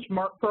Change,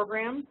 MARC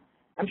program.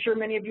 I'm sure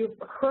many of you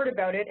have heard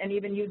about it and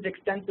even used it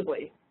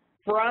extensively.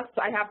 For us,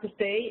 I have to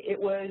say, it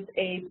was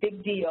a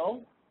big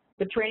deal.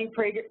 The training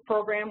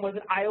program was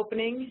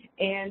eye-opening,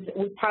 and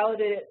we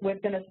piloted it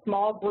within a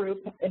small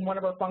group in one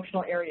of our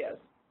functional areas.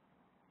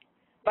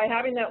 By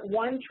having that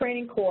one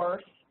training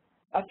course,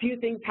 a few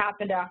things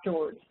happened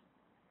afterwards.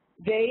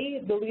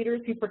 They, the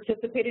leaders who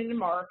participated in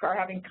MARC, are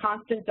having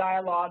constant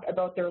dialogue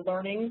about their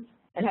learnings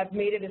and have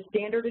made it a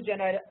standard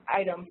agenda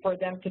item for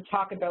them to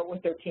talk about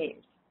with their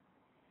teams.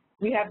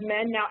 We have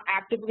men now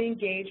actively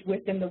engaged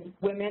within the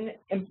women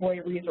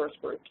employee resource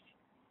groups.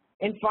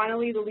 And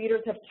finally, the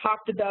leaders have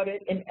talked about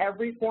it in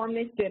every forum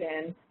they sit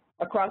in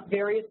across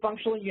various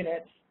functional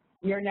units.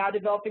 We are now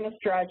developing a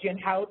strategy on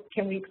how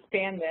can we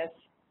expand this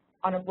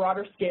on a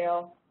broader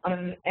scale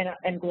and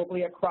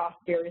globally across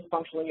various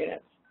functional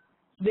units.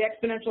 The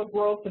exponential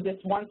growth of this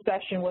one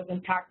session was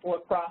impactful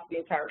across the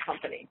entire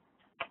company.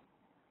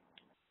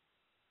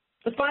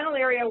 The final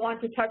area I want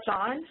to touch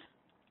on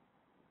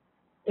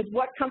is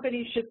what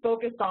companies should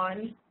focus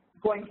on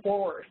going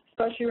forward,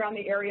 especially around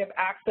the area of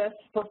access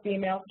for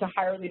females to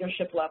higher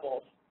leadership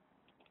levels.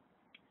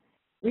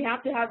 We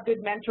have to have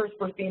good mentors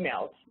for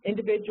females,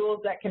 individuals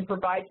that can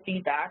provide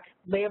feedback,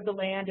 lay of the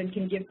land, and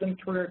can give them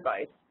career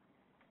advice.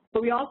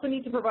 But we also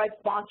need to provide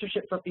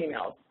sponsorship for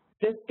females.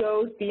 This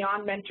goes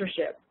beyond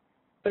mentorship.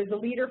 There's a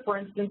leader, for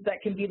instance,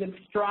 that can be the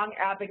strong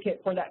advocate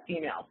for that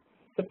female,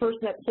 the person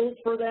that pulls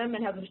for them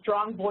and has a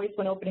strong voice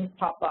when openings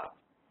pop up.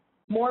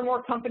 More and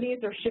more companies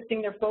are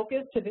shifting their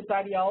focus to this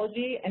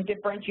ideology and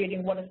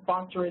differentiating what a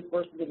sponsor is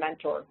versus a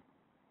mentor.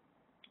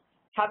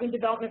 Having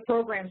development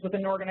programs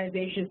within an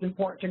organization is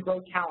important to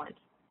grow talent,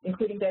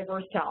 including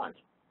diverse talent.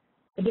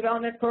 The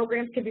development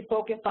programs can be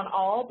focused on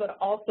all, but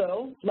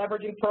also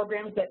leveraging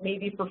programs that may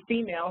be for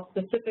females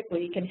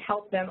specifically can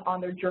help them on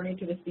their journey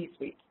to the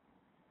C-suite.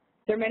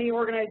 There are many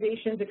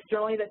organizations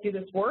externally that do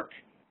this work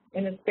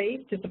in this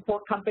space to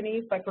support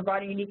companies by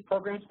providing unique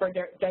programs for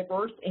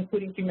diverse,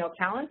 including female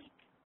talent,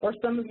 or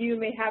some of you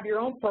may have your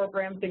own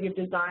programs that you've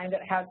designed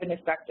that have been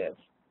effective.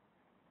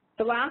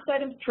 The last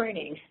item is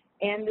training,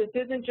 and this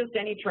isn't just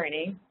any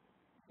training.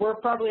 We're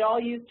probably all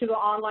used to the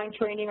online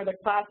training or the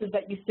classes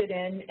that you sit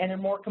in and are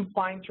more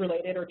compliance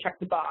related or check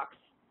the box.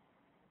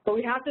 But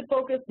we have to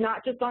focus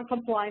not just on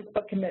compliance,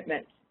 but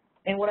commitment.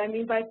 And what I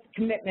mean by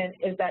commitment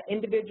is that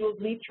individuals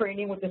leave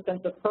training with a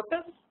sense of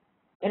purpose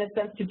and a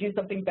sense to do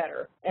something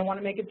better and want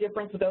to make a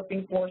difference without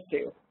being forced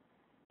to.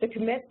 To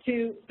commit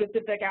to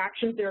specific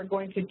actions they are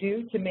going to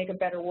do to make a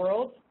better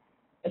world,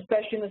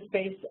 especially in the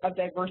space of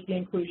diversity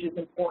and inclusion, is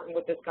important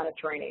with this kind of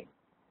training.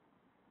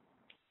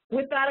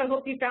 With that, I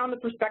hope you found the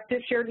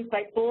perspective shared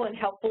insightful and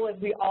helpful as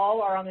we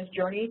all are on this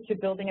journey to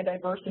building a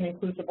diverse and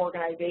inclusive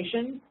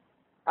organization.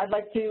 I'd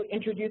like to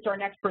introduce our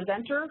next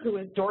presenter, who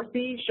is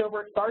Dorothy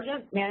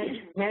Schobert-Sargent,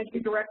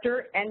 Managing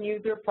Director, End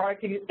User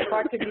Productivity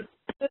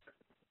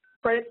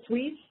Credit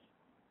Suisse,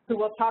 who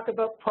will talk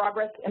about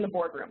progress in the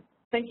boardroom.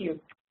 Thank you.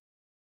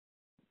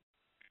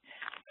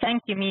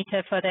 Thank you,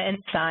 Mita, for the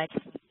insights,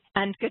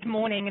 and good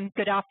morning and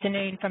good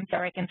afternoon from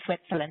Zurich in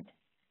Switzerland.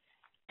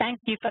 Thank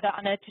you for the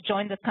honor to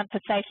join this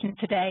conversation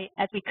today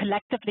as we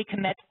collectively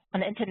commit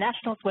on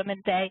International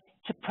Women's Day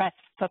to press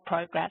for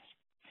progress.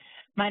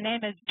 My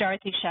name is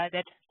Dorothy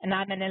Schobert, and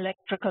I'm an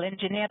electrical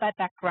engineer by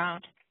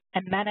background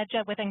and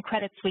manager within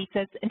Credit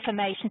Suisse's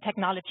Information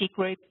Technology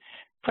Group,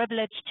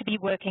 privileged to be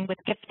working with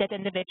gifted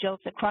individuals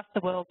across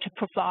the world to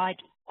provide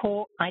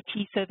core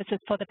IT services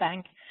for the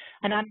bank,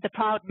 and I'm the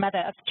proud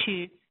mother of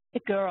two, a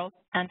girl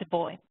and a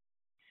boy.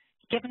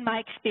 Given my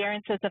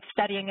experiences of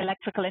studying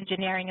electrical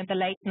engineering in the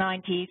late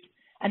 90s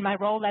and my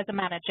role as a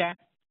manager,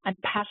 I'm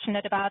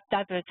passionate about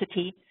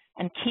diversity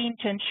and keen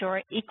to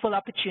ensure equal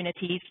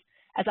opportunities,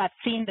 as I've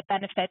seen the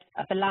benefit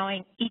of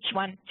allowing each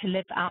one to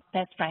live out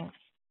their strengths.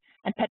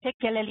 And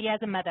particularly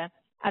as a mother,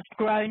 I've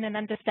grown an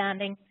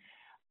understanding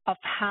of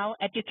how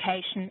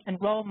education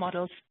and role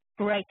models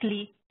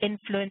greatly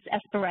influence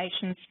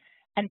aspirations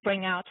and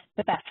bring out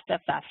the best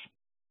of us.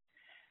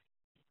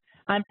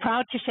 I'm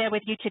proud to share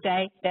with you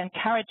today the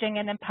encouraging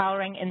and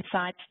empowering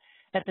insights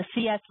that the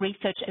CS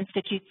Research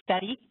Institute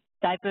study,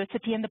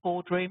 Diversity in the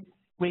Boardroom,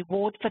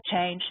 Reward for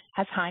Change,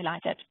 has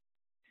highlighted.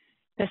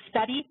 The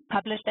study,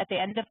 published at the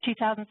end of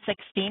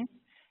 2016,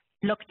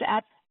 looked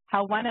at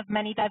how one of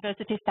many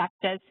diversity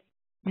factors,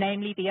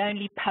 namely the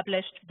only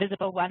published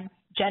visible one,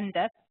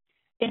 gender,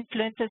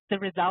 influences the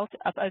result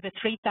of over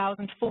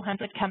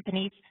 3,400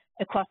 companies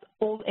across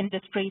all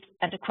industries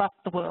and across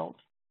the world.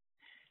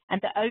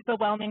 And the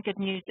overwhelming good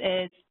news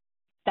is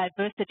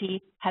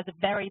diversity has a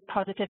very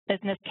positive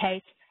business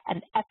case,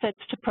 and efforts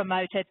to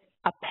promote it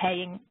are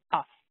paying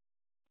off.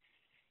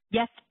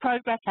 Yes,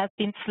 progress has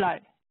been slow,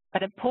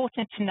 but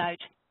important to note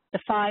the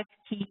 5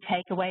 key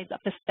takeaways of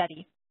the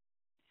study.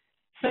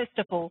 First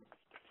of all,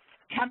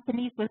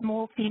 companies with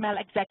more female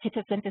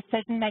executives in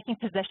decision-making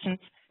positions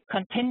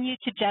continue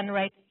to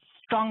generate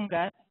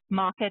stronger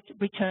market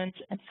returns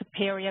and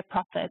superior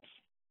profits.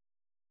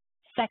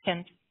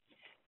 Second,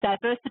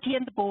 diversity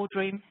in the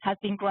boardroom has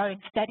been growing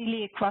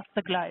steadily across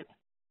the globe,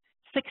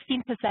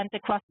 16%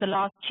 across the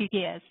last 2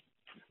 years,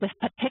 with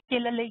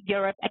particularly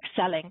Europe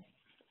excelling,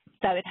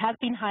 though it has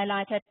been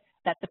highlighted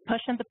that the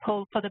push and the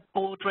pull for the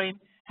boardroom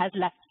has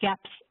left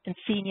gaps in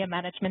senior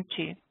management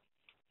too.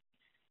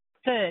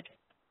 Third,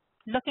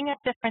 looking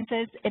at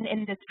differences in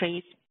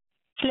industries,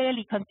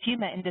 clearly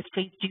consumer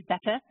industries do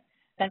better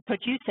than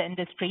producer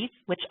industries,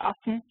 which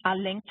often are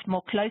linked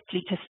more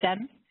closely to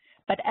STEM,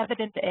 but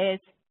evident is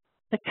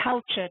the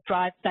culture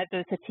drives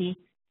diversity,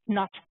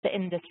 not the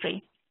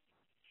industry.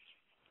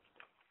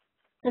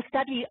 The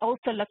study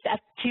also looked at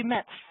 2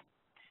 myths,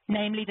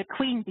 namely the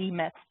queen bee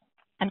myth,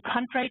 and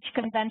contrary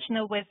to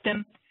conventional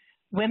wisdom,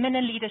 women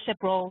in leadership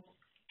roles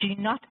do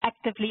not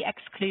actively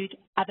exclude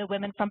other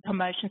women from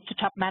promotions to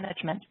top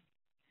management.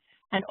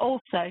 And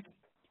also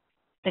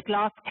the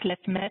glass cliff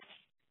myth,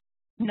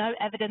 no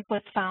evidence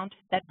was found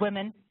that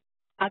women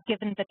are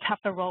given the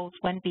tougher roles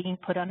when being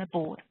put on a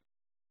board.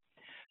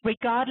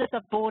 Regardless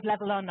of board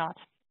level or not,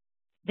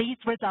 these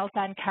results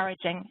are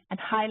encouraging and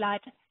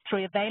highlight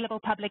through available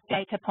public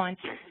data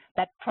points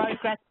that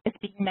progress is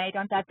being made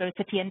on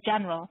diversity in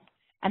general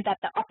and that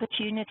the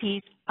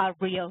opportunities are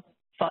real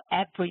for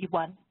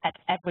everyone at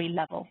every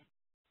level.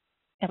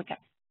 There we go.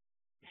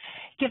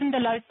 Given the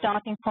low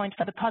starting point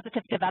for the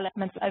positive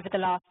developments over the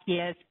last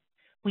years,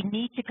 we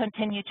need to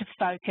continue to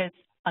focus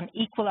on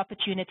equal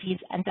opportunities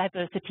and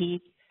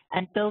diversity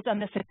and build on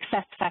the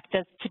success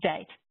factors to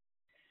date.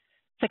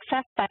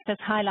 Success factors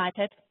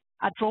highlighted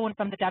are drawn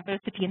from the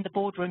diversity in the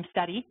boardroom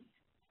study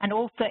and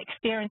also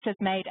experiences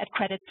made at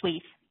Credit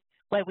Suisse,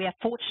 where we are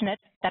fortunate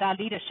that our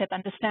leadership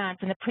understands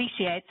and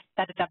appreciates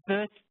that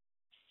a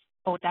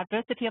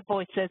diversity of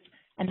voices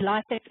and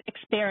life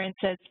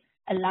experiences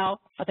allow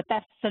for the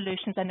best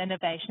solutions and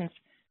innovations,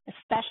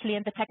 especially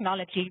in the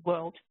technology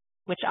world,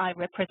 which I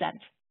represent.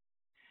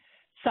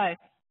 So,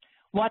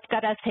 what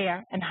got us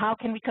here and how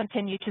can we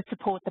continue to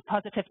support the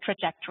positive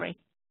trajectory?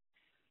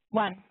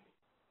 1,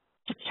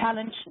 to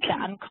challenge the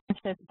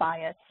unconscious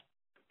bias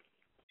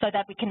so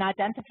that we can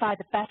identify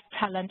the best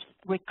talent,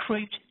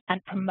 recruit,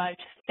 and promote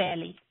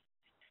fairly.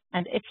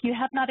 And if you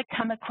have not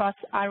come across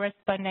Iris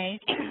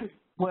Bonet's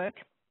work,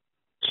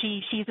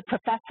 she's a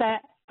professor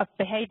of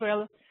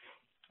behavioral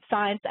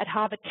science at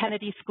Harvard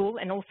Kennedy School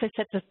and also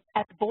sits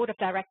at the board of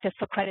directors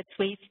for Credit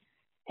Suisse.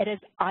 It is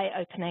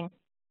eye-opening.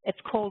 It's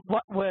called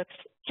What Works?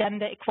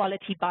 Gender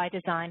Equality by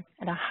Design,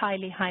 and I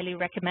highly, highly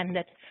recommend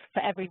it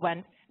for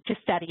everyone to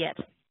study it.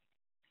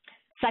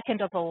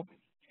 Second of all,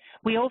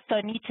 we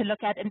also need to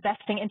look at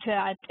investing into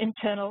our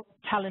internal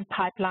talent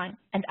pipeline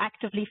and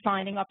actively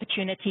finding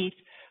opportunities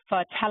for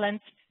our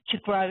talent to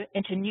grow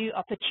into new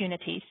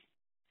opportunities.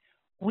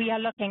 We are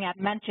looking at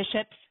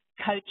mentorships,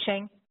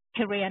 coaching,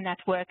 career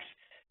networks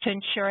to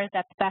ensure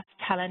that the best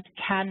talent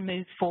can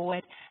move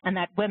forward and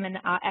that women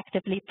are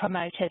actively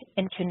promoted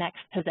into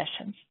next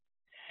positions.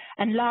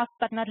 And last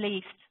but not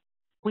least,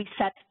 we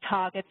set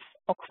targets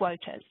or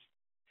quotas.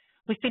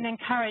 We've been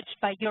encouraged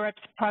by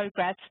Europe's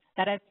progress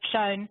that have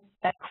shown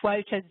that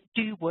quotas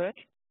do work.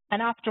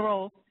 And after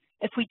all,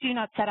 if we do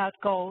not set out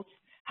goals,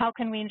 how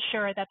can we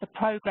ensure that the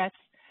progress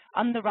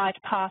on the right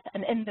path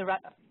and in the right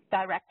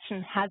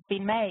direction has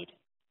been made?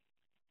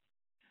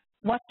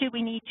 What do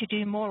we need to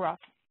do more of?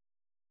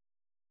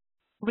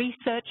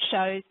 Research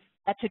shows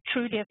that to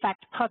truly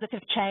affect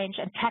positive change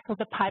and tackle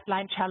the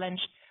pipeline challenge,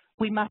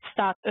 we must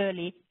start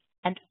early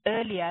and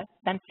earlier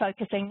than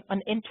focusing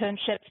on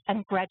internships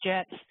and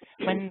graduates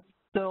when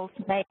girls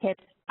make it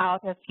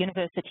out of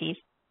universities.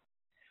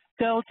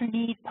 Girls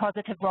need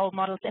positive role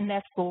models in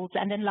their schools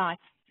and in life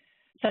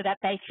so that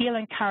they feel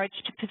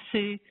encouraged to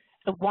pursue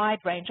a wide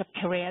range of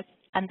careers,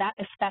 and that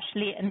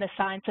especially in the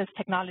sciences,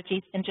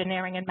 technologies,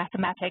 engineering, and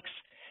mathematics,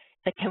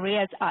 the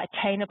careers are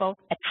attainable,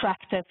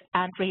 attractive,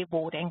 and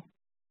rewarding.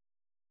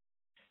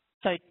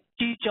 So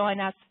do join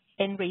us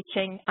in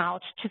reaching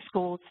out to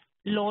schools,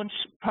 launch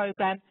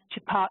programs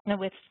to partner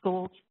with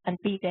schools, and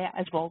be there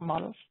as role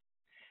models.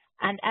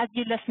 And as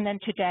you listen in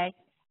today,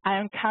 I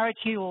encourage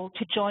you all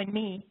to join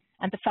me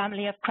and the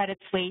family of Credit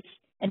Suisse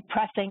in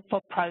pressing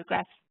for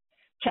progress,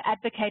 to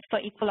advocate for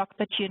equal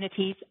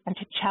opportunities and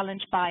to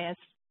challenge bias,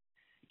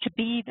 to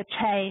be the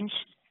change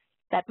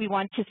that we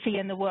want to see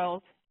in the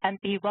world and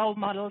be role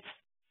models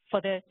for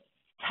the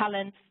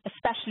talent,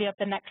 especially of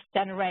the next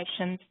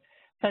generations,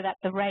 so that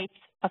the rates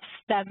of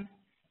STEM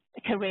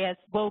careers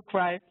will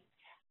grow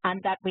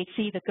and that we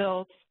see the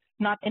girls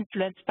not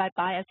influenced by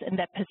bias in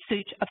their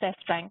pursuit of their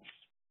strengths.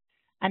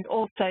 And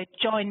also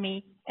join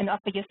me and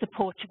offer your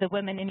support to the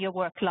women in your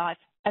work life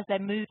as they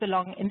move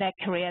along in their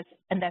careers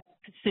and their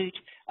pursuit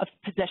of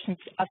positions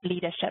of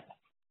leadership.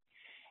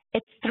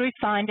 It's through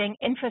finding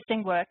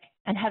interesting work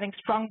and having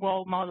strong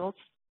role models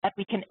that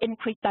we can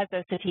increase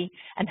diversity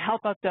and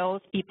help our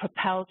girls be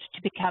propelled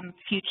to become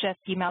future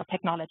female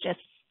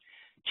technologists,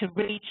 to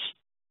reach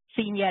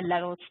senior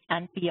levels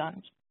and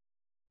beyond.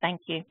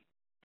 Thank you.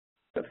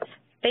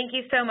 Thank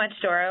you so much,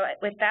 Doro.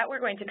 With that, we're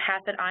going to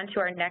pass it on to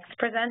our next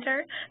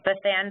presenter,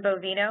 Bethan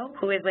Bovino,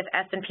 who is with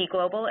S&P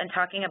Global and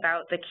talking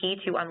about the key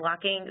to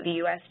unlocking the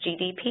U.S.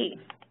 GDP.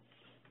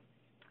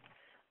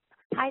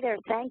 Hi there.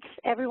 Thanks,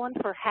 everyone,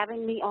 for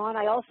having me on.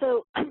 I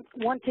also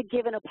want to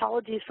give an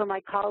apologies for my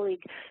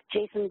colleague,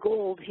 Jason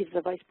Gould. He's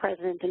the Vice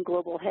President and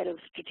Global Head of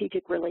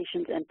Strategic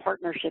Relations and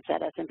Partnerships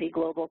at S&P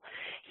Global.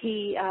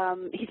 He's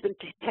been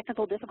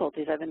technical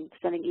difficulties. I've been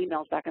sending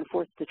emails back and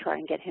forth to try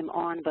and get him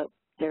on, but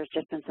there's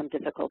just been some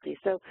difficulty.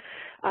 So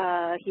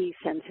he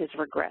sends his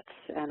regrets,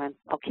 and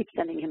I'll keep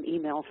sending him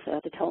emails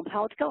to tell him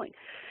how it's going.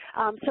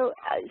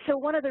 So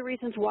one of the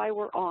reasons why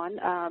we're on,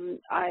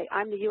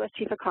 I'm the U.S.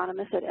 Chief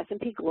Economist at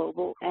S&P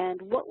Global,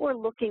 and what we're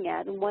looking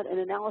at and what an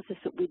analysis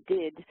that we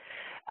did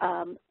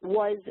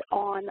was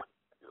on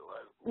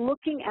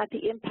looking at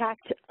the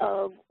impact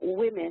of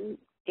women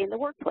in the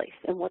workplace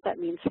and what that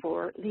means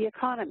for the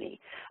economy.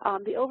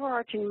 The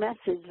overarching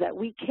message that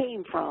we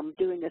came from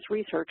doing this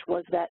research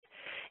was that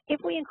if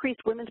we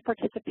increased women's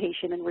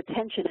participation and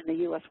retention in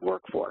the U.S.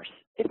 workforce,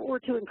 if it were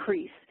to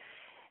increase,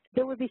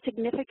 there would be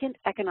significant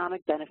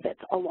economic benefits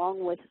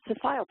along with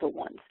societal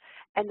ones,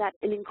 and that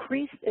an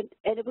increase, and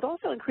it would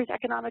also increase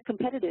economic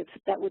competitiveness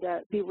that would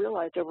be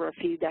realized over a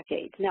few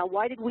decades. Now,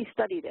 why did we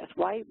study this?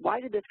 Why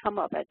did this come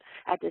up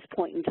at this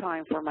point in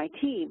time for my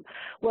team?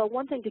 Well,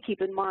 one thing to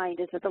keep in mind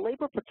is that the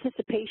labor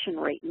participation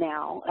rate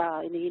now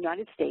in the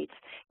United States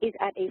is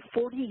at a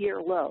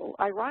 40-year low.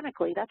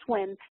 Ironically, that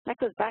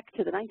goes back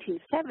to the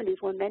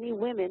 1970s when many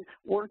women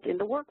weren't in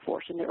the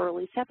workforce in the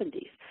early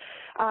 70s.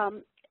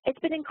 It's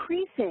been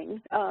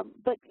increasing,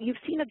 but you've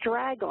seen a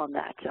drag on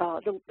that,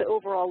 the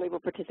overall labor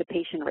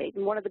participation rate.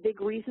 And one of the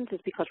big reasons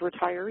is because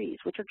retirees,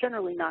 which are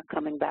generally not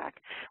coming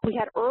back. We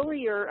had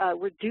earlier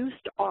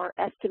reduced our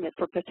estimate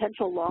for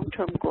potential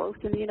long-term growth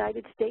in the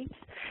United States.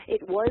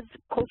 It was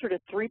closer to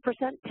 3%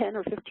 10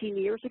 or 15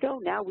 years ago.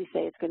 Now we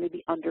say it's going to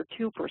be under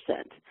 2%.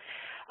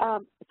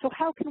 So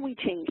how can we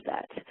change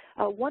that?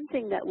 One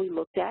thing that we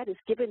looked at is,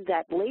 given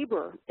that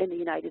labor in the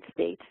United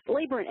States,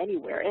 labor in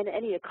anywhere, in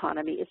any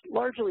economy, is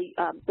largely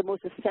the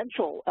most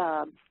essential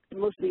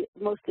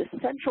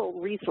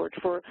resource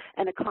for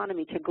an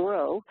economy to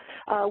grow,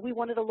 we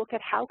wanted to look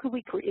at how could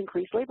we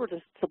increase labor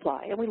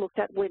supply, and we looked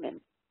at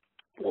women.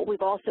 What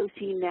we've also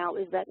seen now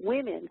is that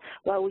women,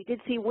 while we did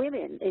see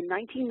women in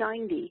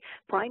 1990,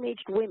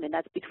 prime-aged women,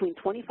 that's between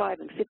 25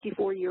 and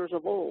 54 years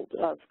old,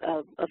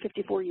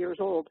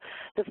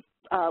 the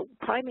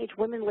prime-age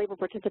women labor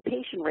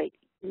participation rate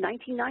in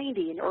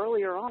 1990 and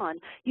earlier on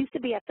used to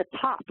be at the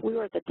top. We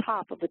were at the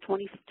top of the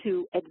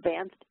 22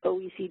 advanced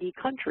OECD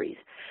countries.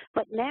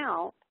 But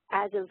now,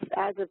 as of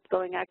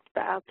going out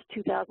to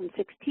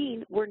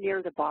 2016, we're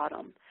near the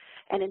bottom.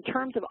 And in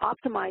terms of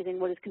optimizing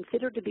what is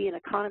considered to be an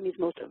economy's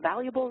most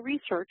valuable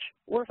research,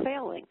 we're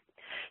failing.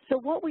 So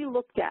what we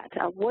looked at,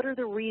 what are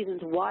the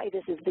reasons why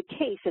this is the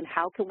case and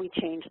how can we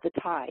change the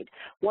tide?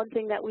 One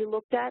thing that we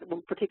looked at,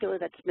 in particular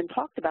that's been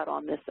talked about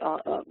on this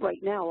right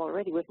now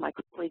already with my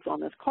colleagues on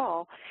this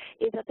call,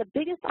 is that the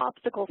biggest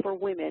obstacle for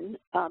women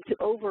to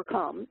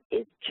overcome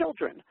is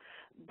children,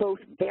 both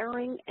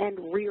bearing and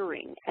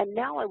rearing. And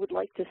now I would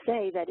like to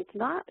say that it's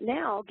not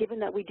now, given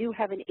that we do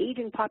have an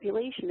aging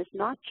population, it's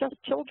not just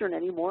children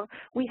anymore.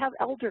 We have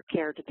elder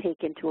care to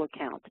take into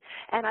account.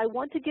 And I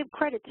want to give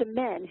credit to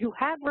men who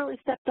have really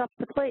stepped up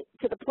to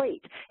the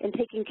plate in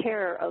taking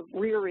care of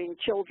rearing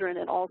children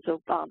and also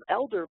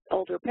elder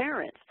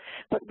parents.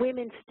 But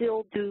women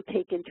still do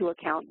take into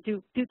account,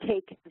 do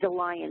take the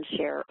lion's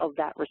share of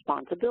that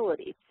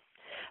responsibility.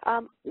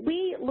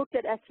 We looked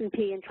at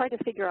S&P and tried to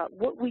figure out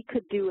what we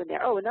could do in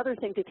there. Oh, another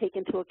thing to take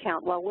into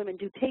account, while women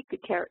do take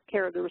good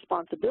care of the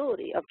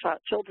responsibility of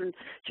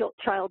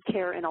child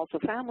care and also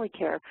family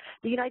care,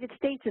 the United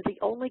States is the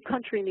only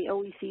country in the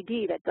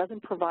OECD that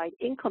doesn't provide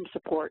income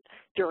support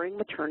during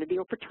maternity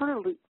or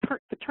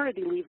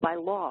paternity leave by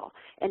law.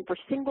 And for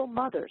single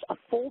mothers, a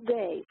full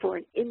day for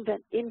an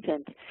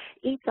infant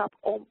eats up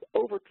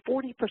over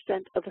 40%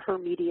 of her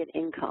median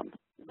income.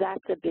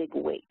 That's a big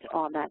weight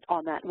on that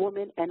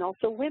woman and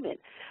also women.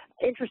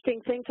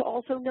 Interesting thing to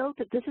also note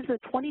that this is the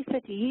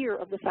 25th year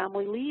of the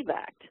Family Leave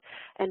Act,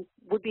 and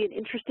would be an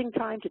interesting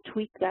time to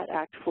tweak that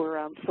act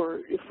for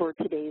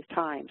today's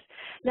times.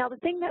 Now, the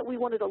thing that we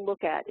wanted to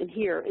look at in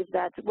here is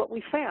that what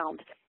we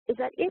found is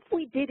that if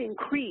we did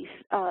increase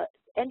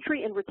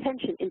entry and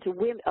retention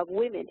of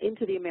women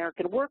into the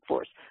American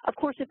workforce, of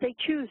course, if they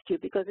choose to,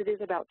 because it is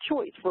about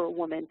choice for a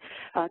woman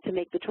to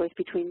make the choice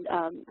between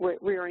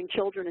rearing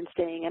children and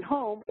staying at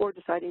home or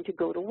deciding to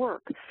go to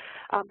work.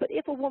 But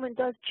if a woman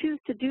does choose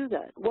to do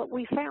that, what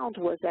we found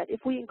was that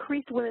if we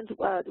increased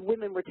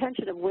women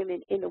retention of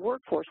women in the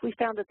workforce, we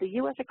found that the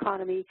U.S.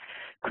 economy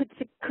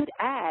could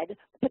add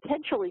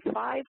potentially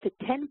 5 to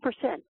 10%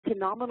 to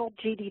nominal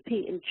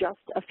GDP in just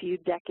a few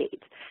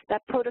decades.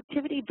 That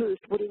productivity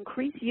boost would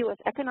increase U.S.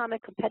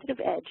 economic competitive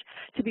edge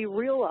to be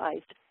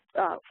realized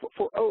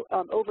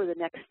over the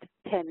next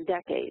 10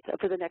 decades,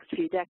 for the next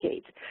few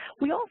decades.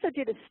 We also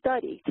did a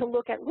study to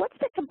look at what's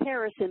the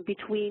comparison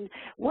between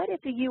what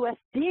if the U.S.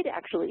 did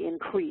actually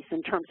increase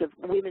in terms of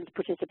women's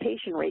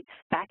participation rate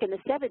back in the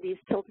 70s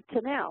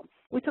to now.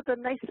 We took a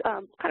nice,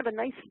 kind of a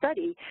nice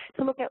study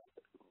to look at,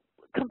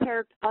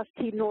 compared us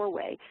to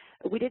Norway.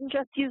 We didn't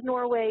just use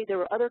Norway, there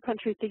were other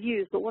countries to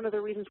use, but one of the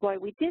reasons why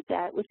we did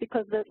that was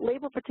because the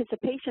labor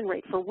participation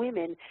rate for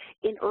women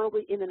in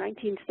the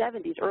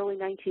 1970s, early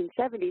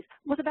 1970s,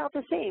 was about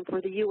the same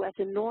for the U.S.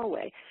 and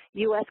Norway.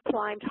 U.S.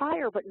 climbed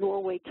higher, but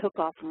Norway took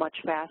off much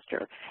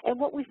faster. And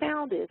what we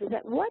found is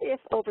that what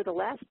if over the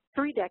last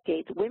 3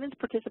 decades, women's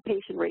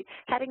participation rate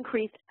had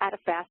increased at a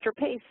faster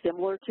pace,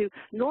 similar to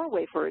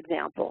Norway, for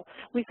example?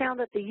 We found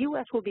that the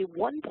U.S. will be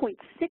 $1.6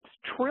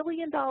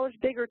 trillion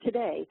bigger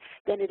today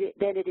than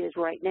it is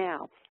right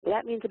now.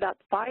 That means about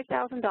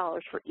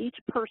 $5,000 for each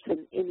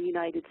person in the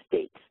United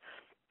States.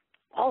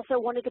 Also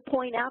wanted to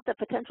point out the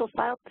potential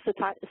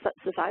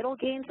societal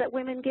gains that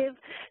women give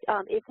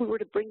if we were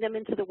to bring them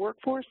into the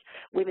workforce.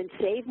 Women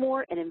save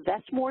more and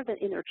invest more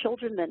in their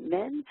children than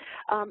men.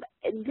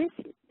 And this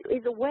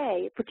is a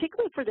way,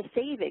 particularly for the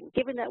saving,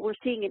 given that we're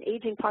seeing an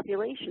aging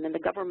population and the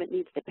government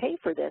needs to pay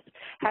for this,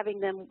 having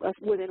them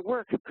women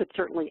work could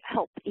certainly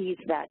help ease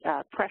that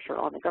pressure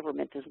on the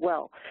government as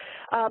well.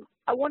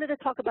 I wanted to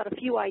talk about a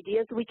few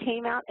ideas we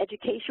came out.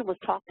 Education was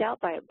talked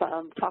about by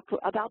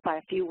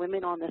a few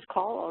women on this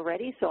call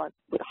already, so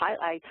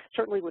I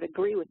certainly would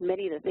agree with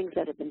many of the things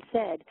that have been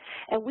said.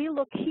 And we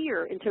look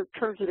here in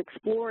terms of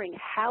exploring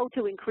how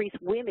to increase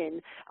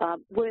women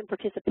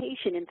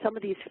participation in some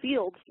of these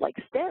fields like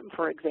STEM,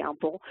 for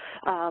example,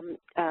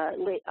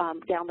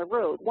 down the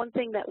road. One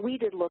thing that we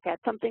did look at,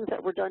 some things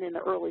that were done in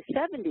the early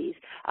 70s,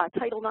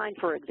 Title IX,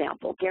 for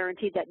example,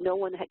 guaranteed that no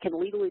one can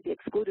legally be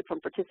excluded from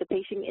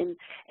participation in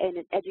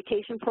an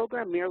education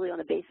program merely on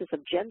the basis of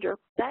gender.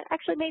 That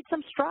actually made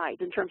some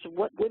strides in terms of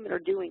what women are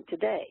doing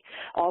today.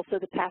 Also,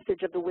 the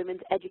passage of the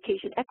Women's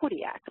Education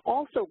Equity Act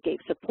also gave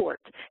support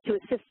to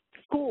assist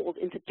schools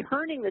into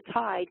turning the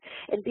tide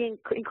and being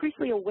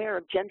increasingly aware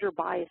of gender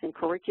bias in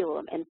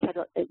curriculum and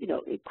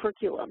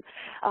curriculum.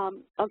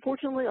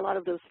 Unfortunately, a lot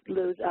of those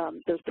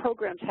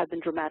programs have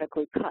been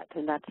dramatically cut,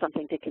 and that's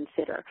something to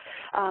consider.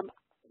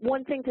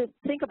 One thing to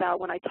think about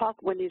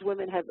when these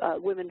women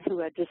who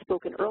had just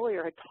spoken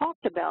earlier had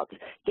talked about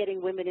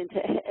getting women into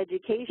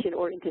education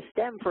or into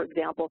STEM, for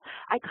example,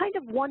 I kind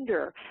of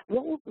wonder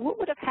what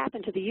would have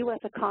happened to the U.S.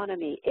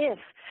 economy if,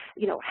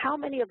 how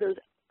many of those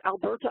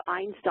Alberta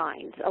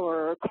Einsteins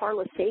or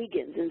Carla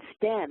Sagans in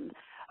STEM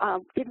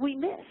did we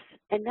miss?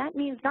 And that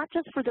means not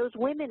just for those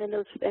women and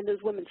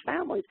those women's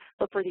families,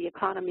 but for the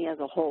economy as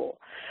a whole.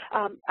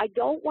 I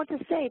don't want to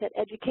say that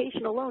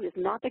education alone is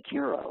not the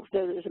cure-all.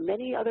 There's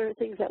many other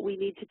things that we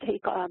need to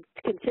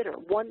consider.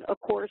 One,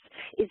 of course,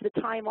 is the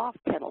time-off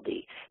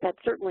penalty. That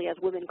certainly, as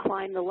women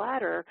climb the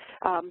ladder,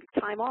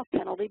 time-off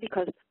penalty,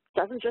 because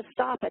doesn't just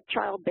stop at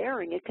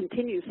childbearing. It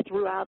continues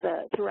throughout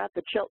the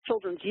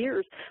children's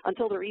years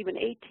until they're even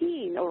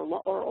 18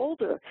 or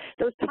older.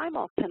 Those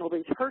time-off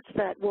penalties hurts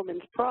that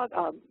woman's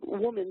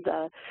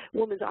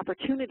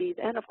opportunities,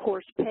 and of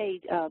course,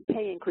 pay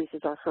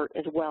increases are hurt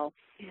as well.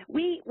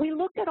 We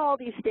looked at all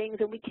these things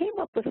and we came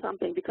up with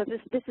something because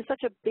this is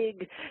such a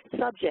big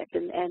subject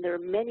and there are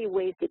many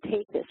ways to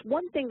take this.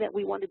 One thing that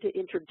we wanted to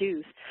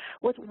introduce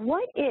was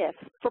what if,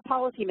 for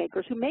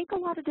policymakers who make a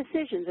lot of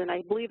decisions, and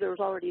I believe there was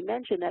already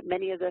mentioned that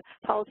many of the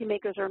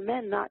policymakers are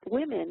men, not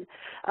women,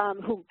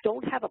 who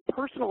don't have a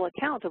personal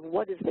account of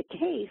what is the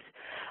case,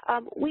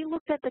 we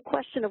looked at the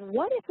question of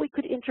what if we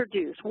could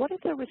introduce, what if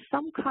there was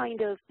some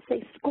kind of,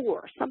 say,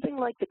 score, something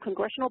like the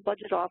Congressional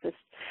Budget Office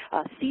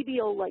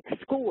CBO-like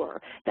score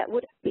that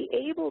would be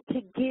able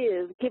to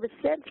give a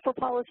sense for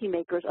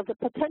policymakers of the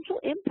potential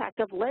impact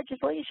of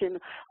legislation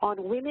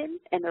on women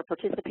and their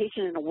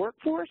participation in the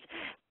workforce,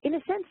 in a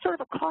sense,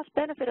 sort of a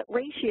cost-benefit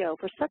ratio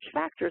for such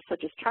factors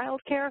such as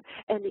childcare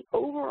and the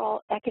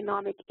overall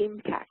economic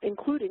impact,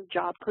 including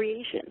job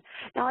creation.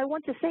 Now, I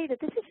want to say that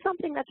this is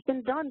something that's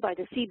been done by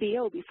the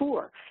CBO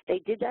before. They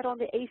did that on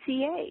the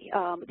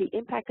ACA, the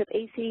impact of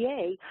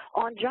ACA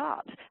on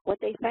jobs.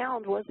 What they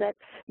found was that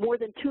more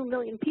than 2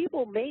 million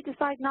people may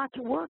decide not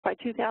to work by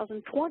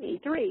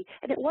 2023,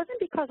 and it wasn't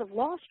because of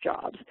lost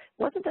jobs. It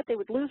wasn't that they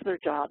would lose their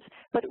jobs,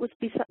 but it was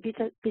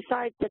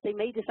besides that they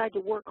may decide to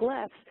work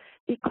less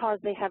because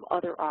they have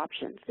other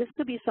options. This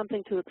could be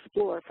something to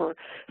explore for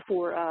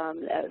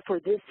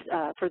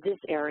this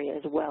area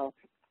as well.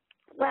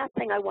 Last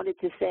thing I wanted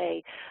to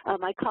say,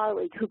 my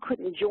colleague who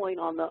couldn't join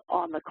on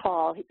the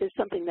call, there's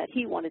something that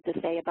he wanted to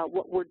say about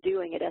what we're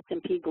doing at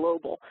S&P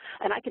Global,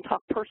 and I can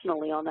talk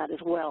personally on that as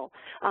well.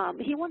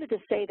 He wanted to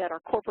say that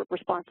our corporate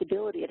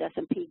responsibility at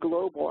S&P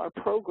Global, our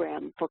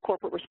program for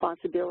corporate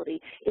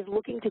responsibility, is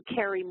looking to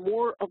carry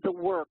more of the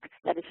work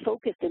that is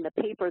focused in the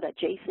paper that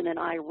Jason and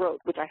I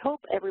wrote, which I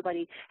hope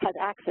everybody has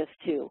access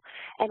to,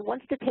 and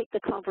wants to take the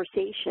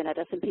conversation at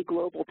S&P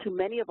Global to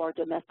many of our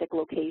domestic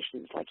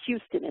locations like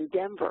Houston and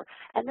Denver,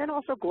 and then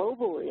also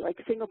globally, like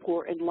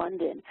Singapore and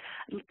London.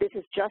 This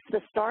is just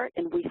the start,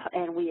 and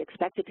we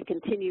expect it to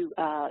continue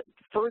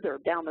further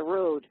down the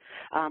road,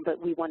 but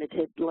we wanted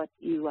to let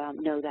you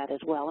know that as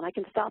well. And I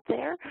can stop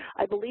there.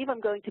 I believe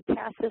I'm going to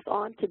pass this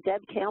on to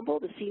Deb Campbell,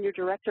 the Senior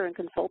Director and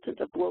Consultant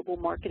of Global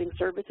Marketing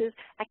Services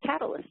at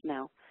Catalyst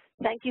now.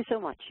 Thank you so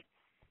much.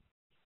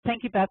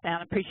 Thank you, Beth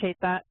Ann. Appreciate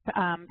that,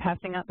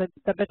 passing out the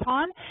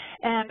baton.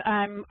 And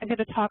I'm going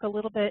to talk a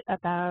little bit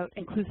about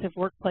inclusive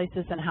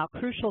workplaces and how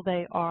crucial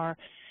they are,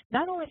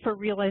 not only for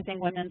realizing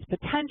women's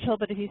potential,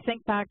 but if you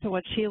think back to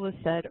what Sheila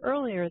said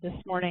earlier this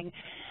morning,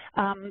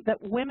 that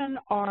women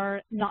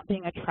are not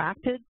being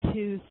attracted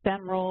to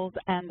STEM roles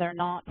and they're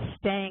not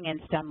staying in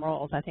STEM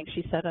roles. I think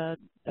she said a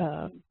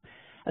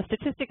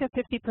statistic of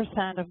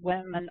 50% of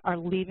women are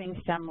leaving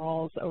STEM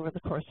roles over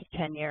the course of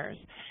 10 years.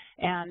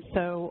 And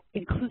so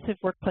inclusive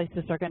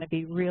workplaces are going to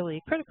be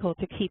really critical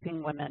to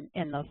keeping women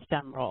in those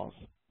STEM roles.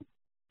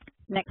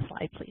 Next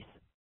slide, please.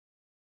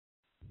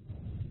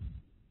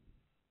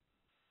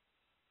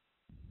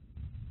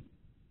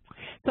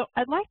 So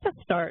I'd like to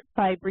start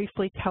by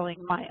briefly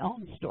telling my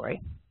own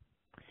story.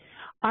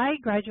 I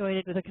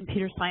graduated with a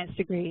computer science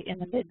degree in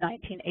the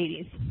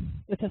mid-1980s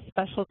with a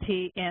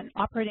specialty in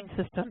operating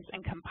systems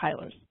and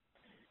compilers.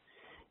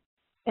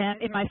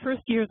 And in my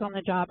first years on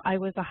the job, I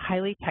was a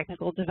highly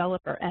technical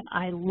developer, and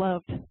I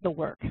loved the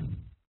work.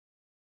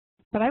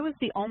 But I was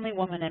the only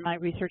woman in my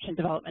research and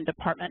development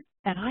department,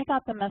 and I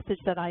got the message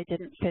that I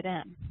didn't fit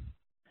in.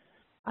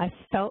 I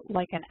felt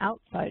like an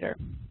outsider.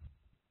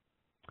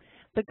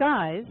 The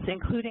guys,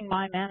 including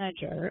my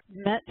manager,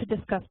 met to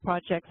discuss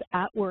projects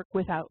at work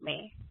without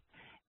me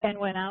and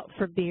went out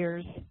for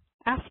beers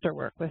after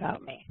work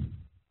without me.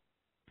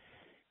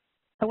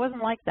 I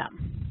wasn't like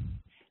them.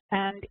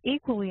 And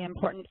equally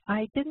important,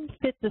 I didn't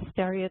fit the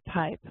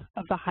stereotype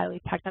of the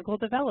highly technical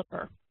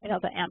developer, you know,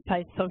 the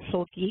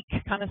anti-social geek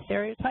kind of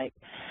stereotype,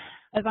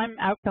 as I'm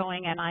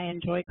outgoing and I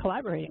enjoy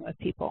collaborating with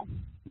people.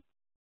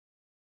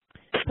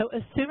 So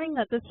assuming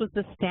that this was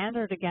the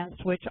standard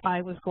against which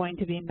I was going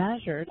to be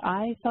measured,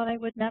 I thought I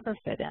would never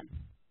fit in.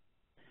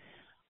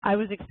 I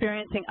was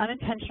experiencing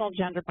unintentional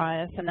gender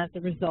bias and as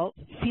a result,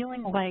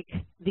 feeling like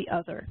the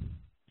other.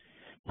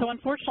 So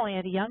unfortunately,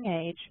 at a young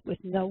age, with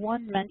no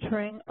one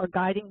mentoring or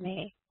guiding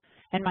me,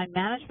 and my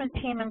management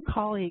team and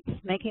colleagues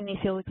making me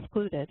feel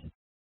excluded,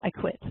 I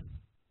quit.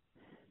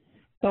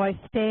 So I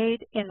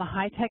stayed in the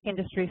high-tech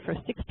industry for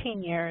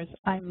 16 years.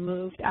 I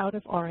moved out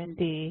of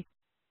R&D,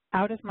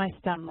 out of my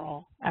STEM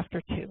role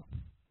after 2.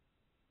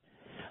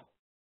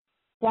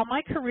 While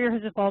my career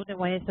has evolved in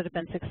ways that have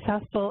been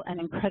successful and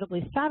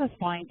incredibly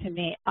satisfying to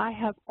me, I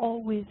have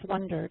always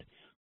wondered,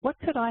 what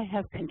could I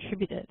have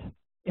contributed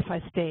if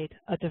I stayed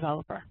a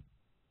developer?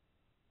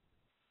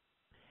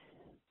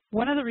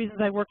 One of the reasons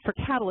I work for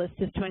Catalyst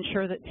is to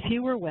ensure that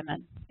fewer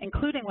women,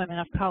 including women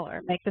of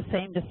color, make the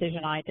same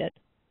decision I did,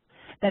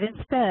 that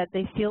instead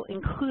they feel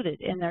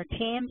included in their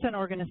teams and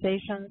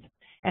organizations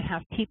and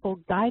have people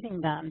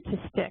guiding them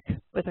to stick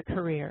with a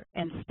career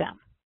in STEM.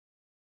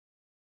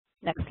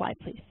 Next slide,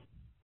 please.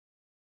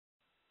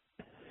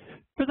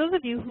 For those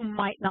of you who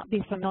might not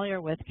be familiar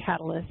with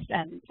Catalyst,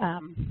 and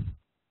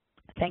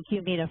thank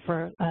you, Mita,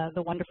 for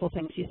the wonderful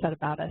things you said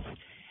about us,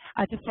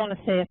 I just want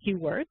to say a few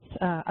words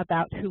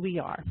about who we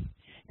are.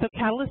 So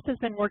Catalyst has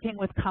been working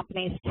with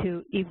companies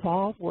to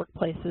evolve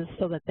workplaces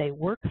so that they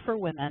work for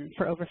women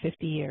for over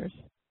 50 years.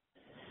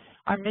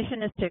 Our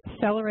mission is to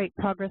accelerate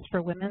progress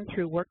for women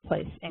through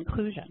workplace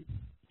inclusion.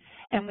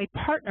 And we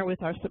partner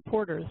with our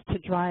supporters to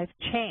drive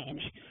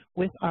change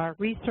with our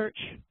research,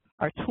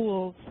 our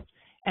tools,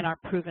 and our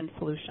proven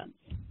solutions.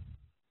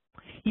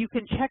 You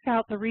can check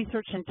out the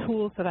research and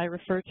tools that I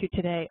refer to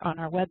today on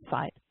our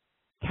website,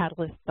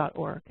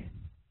 catalyst.org.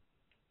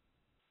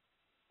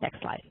 Next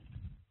slide.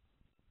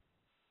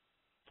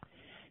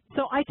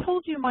 So I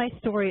told you my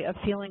story of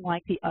feeling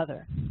like the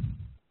other.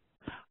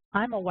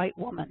 I'm a white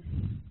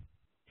woman.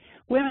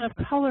 Women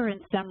of color in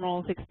STEM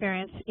roles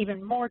experience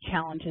even more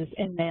challenges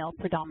in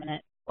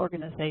male-predominant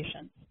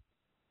organizations.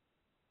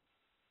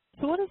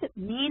 So what does it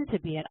mean to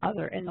be an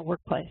other in the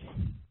workplace?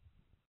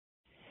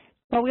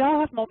 Well, we all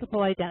have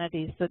multiple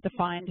identities that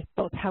define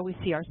both how we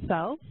see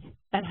ourselves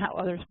and how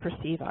others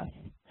perceive us.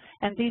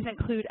 And these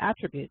include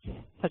attributes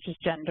such as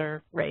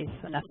gender, race,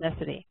 and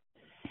ethnicity,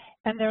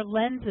 and they're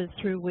lenses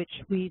through which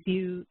we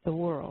view the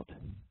world.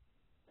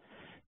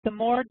 The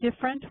more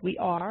different we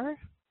are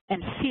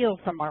and feel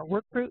from our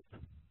work group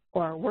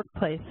or our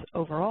workplace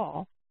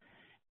overall,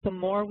 the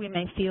more we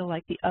may feel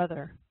like the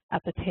other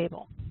at the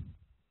table.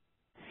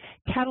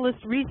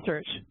 Catalyst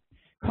research,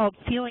 called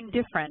Feeling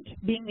Different,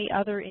 Being the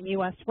Other in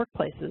U.S.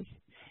 Workplaces,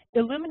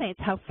 illuminates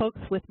how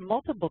folks with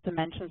multiple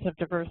dimensions of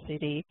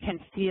diversity can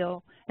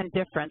feel, and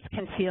difference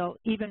can feel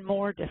even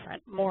more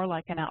different, more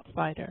like an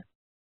outsider.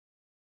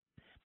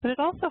 But it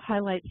also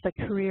highlights the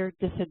career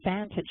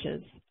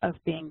disadvantages of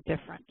being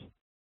different.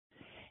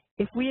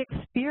 If we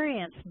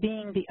experience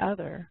being the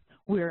other,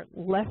 we're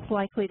less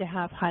likely to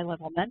have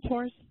high-level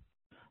mentors,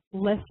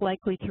 less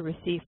likely to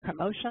receive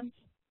promotions,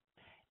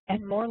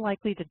 and more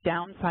likely to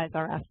downsize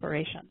our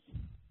aspirations.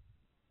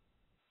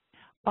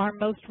 Our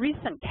most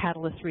recent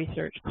Catalyst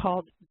research,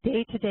 called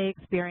Day-to-Day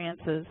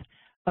Experiences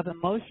of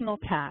Emotional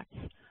Tax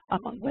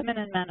Among Women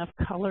and Men of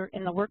Color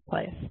in the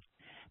Workplace,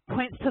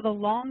 points to the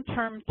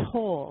long-term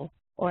toll,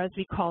 or as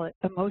we call it,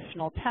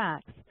 emotional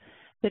tax,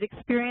 that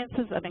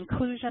experiences of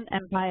inclusion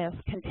and bias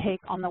can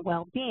take on the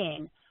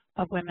well-being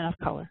of women of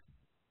color.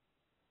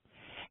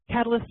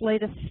 Catalyst's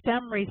latest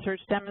STEM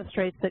research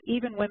demonstrates that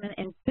even women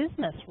in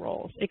business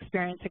roles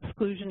experience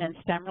exclusion in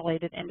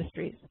STEM-related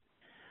industries,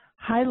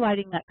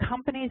 highlighting that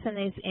companies in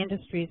these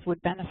industries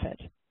would benefit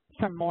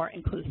from more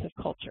inclusive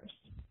cultures.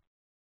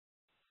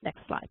 Next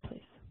slide,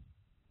 please.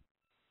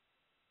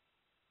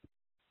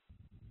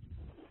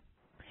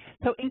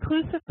 So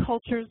inclusive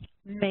cultures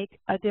make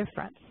a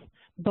difference,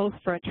 both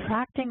for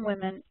attracting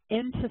women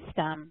into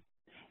STEM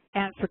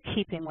and for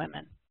keeping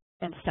women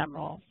in STEM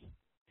roles.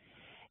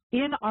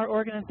 In our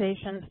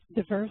organizations,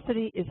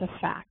 diversity is a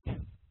fact,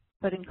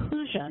 but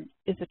inclusion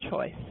is a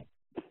choice.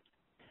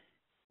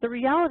 The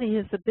reality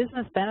is the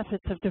business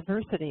benefits of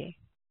diversity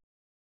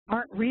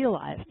aren't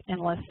realized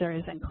unless there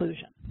is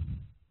inclusion.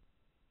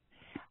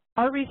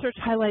 Our research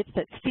highlights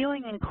that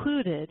feeling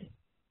included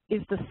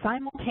is the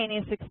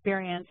simultaneous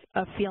experience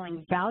of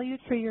feeling valued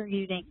for your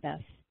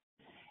uniqueness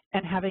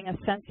and having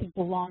a sense of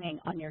belonging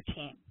on your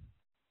team.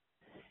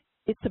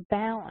 It's a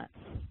balance.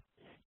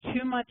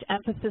 Too much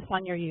emphasis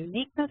on your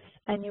uniqueness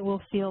and you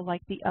will feel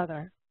like the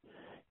other.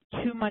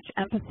 Too much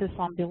emphasis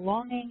on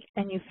belonging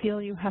and you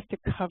feel you have to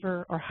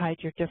cover or hide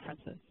your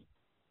differences.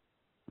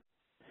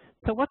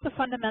 So what's a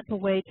fundamental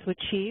way to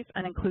achieve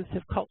an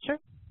inclusive culture?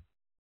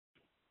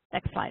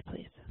 Next slide,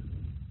 please.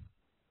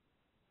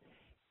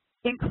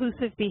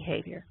 Inclusive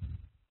behavior.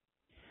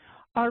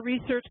 Our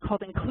research,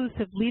 called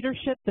Inclusive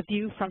Leadership, the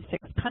View from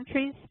 6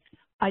 Countries,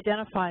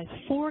 identifies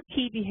 4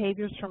 key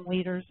behaviors from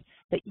leaders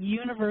that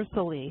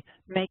universally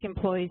make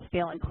employees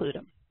feel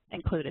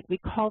included. We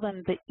call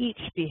them the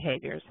EACH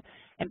behaviors: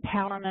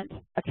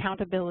 empowerment,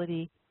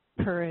 accountability,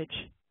 courage,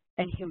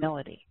 and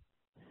humility.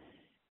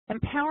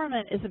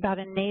 Empowerment is about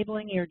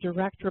enabling your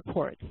direct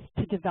reports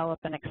to develop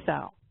and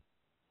excel.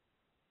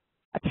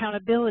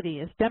 Accountability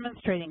is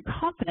demonstrating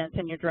confidence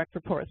in your direct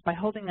reports by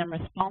holding them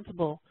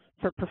responsible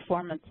for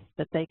performance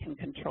that they can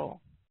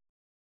control.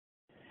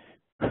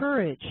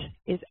 Courage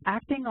is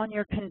acting on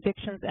your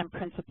convictions and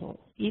principles,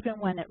 even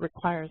when it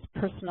requires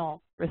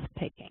personal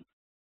risk-taking.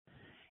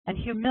 And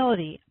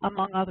humility,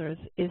 among others,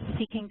 is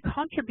seeking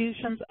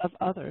contributions of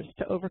others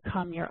to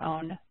overcome your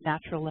own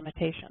natural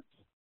limitations.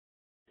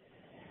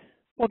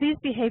 While these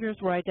behaviors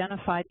were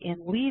identified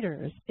in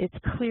leaders, it's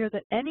clear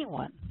that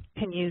anyone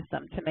can use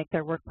them to make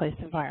their workplace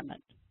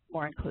environment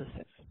more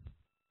inclusive.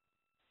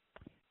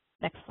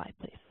 Next slide,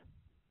 please.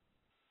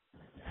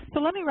 So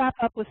let me wrap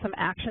up with some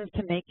actions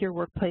to make your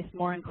workplace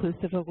more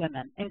inclusive of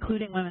women,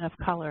 including women of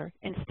color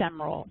in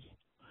STEM roles.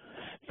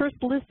 First,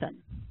 listen.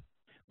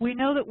 We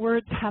know that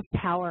words have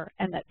power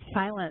and that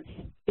silence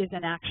is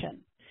an action.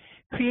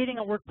 Creating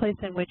a workplace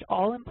in which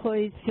all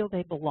employees feel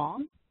they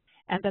belong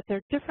and that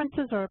their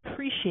differences are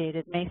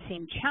appreciated may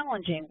seem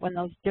challenging when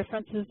those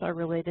differences are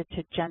related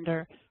to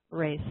gender,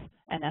 race,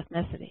 and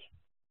ethnicity.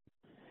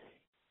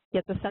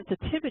 Yet the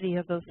sensitivity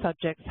of those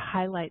subjects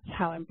highlights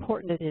how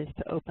important it is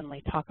to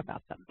openly talk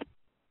about them.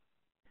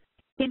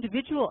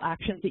 Individual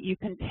actions that you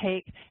can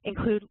take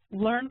include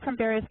learn from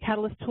various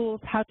Catalyst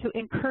tools how to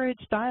encourage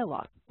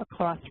dialogue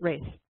across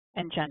race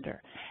and gender,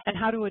 and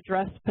how to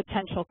address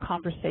potential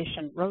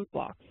conversation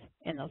roadblocks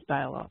in those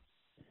dialogues.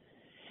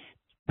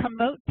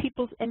 Promote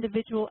people's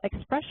individual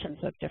expressions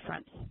of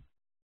difference.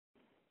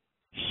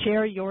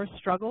 Share your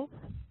struggles,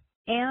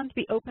 and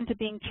be open to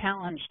being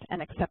challenged and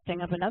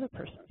accepting of another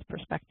person's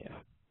perspective.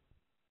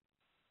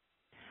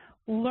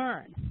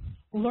 Learn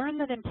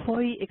that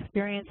employee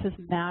experiences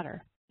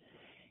matter.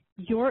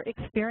 Your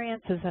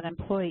experience as an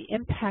employee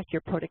impact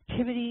your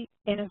productivity,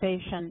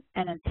 innovation,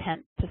 and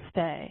intent to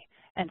stay,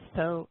 and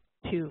so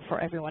too for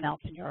everyone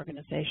else in your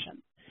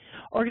organization.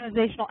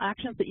 Organizational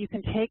actions that you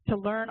can take to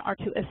learn are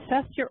to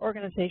assess your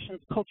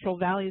organization's cultural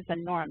values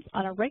and norms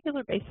on a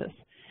regular basis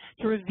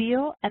to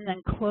reveal and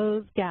then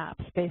close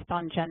gaps based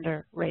on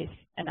gender, race,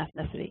 and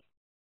ethnicity.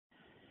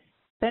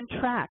 Then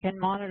track and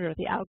monitor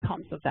the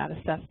outcomes of that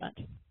assessment.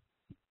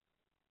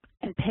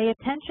 And pay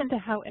attention to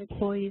how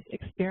employees'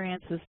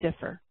 experiences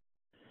differ,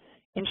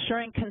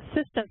 ensuring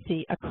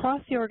consistency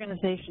across the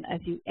organization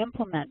as you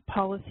implement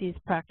policies,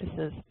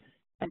 practices,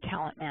 and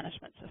talent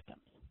management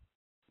systems.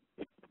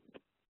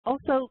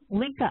 Also,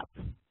 link up.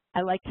 I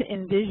like to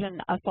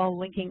envision us all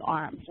linking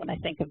arms when I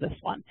think of this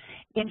one.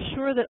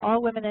 Ensure that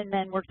all women and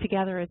men work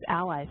together as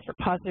allies for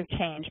positive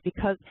change,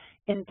 because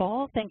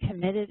involved and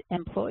committed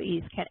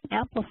employees can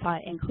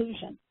amplify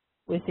inclusion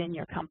within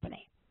your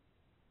company.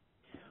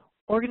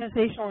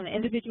 Organizational and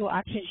individual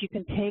actions you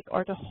can take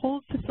are to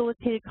hold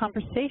facilitated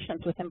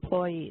conversations with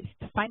employees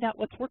to find out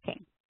what's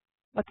working,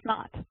 what's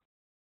not,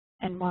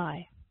 and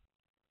why.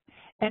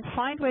 And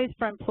find ways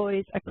for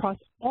employees across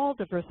all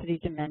diversity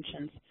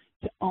dimensions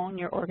to own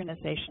your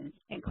organization's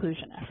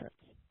inclusion efforts.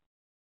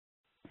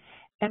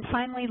 And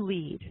finally,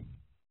 lead.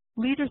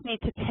 Leaders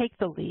need to take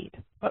the lead,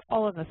 but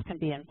all of us can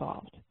be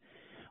involved.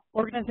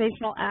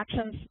 Organizational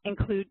actions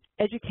include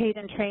educate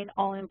and train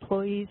all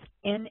employees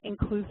in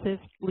inclusive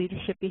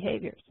leadership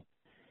behaviors.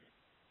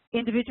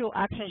 Individual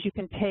actions you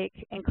can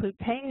take include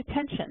paying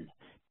attention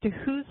to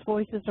whose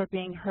voices are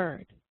being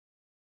heard,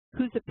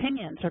 whose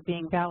opinions are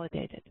being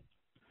validated,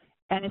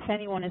 and if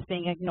anyone is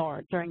being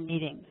ignored during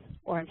meetings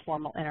or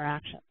informal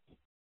interactions.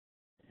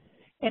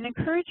 And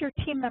encourage your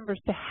team members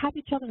to have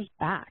each other's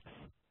backs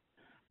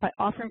by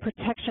offering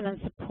protection and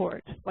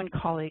support when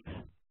colleagues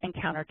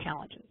encounter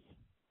challenges.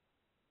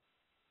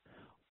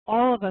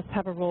 All of us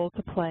have a role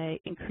to play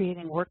in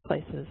creating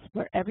workplaces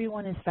where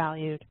everyone is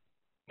valued,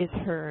 is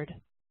heard,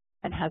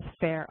 and has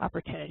fair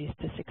opportunities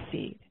to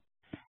succeed.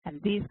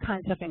 And these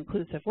kinds of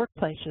inclusive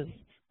workplaces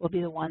will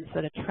be the ones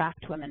that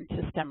attract women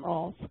to STEM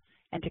roles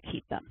and to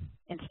keep them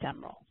in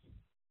STEM roles.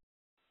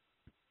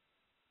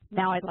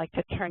 Now I'd like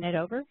to turn it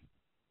over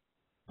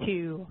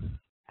to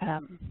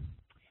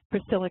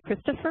Priscilla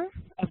Christopher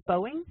of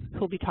Boeing, who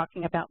will be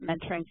talking about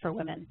mentoring for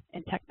women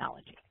in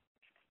technology.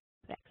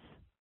 Thanks.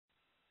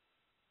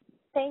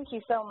 Thank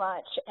you so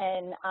much,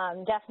 and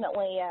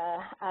definitely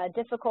a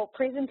difficult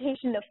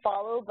presentation to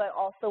follow, but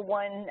also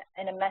one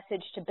and a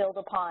message to build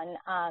upon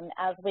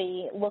as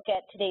we look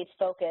at today's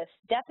focus.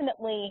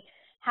 Definitely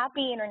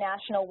happy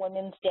International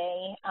Women's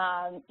Day.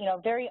 You know,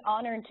 very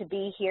honored to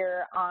be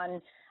here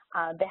on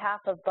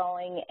behalf of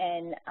Boeing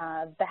and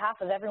behalf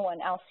of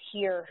everyone else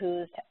here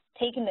who's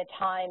taken the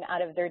time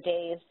out of their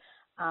days,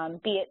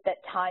 be it that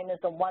time is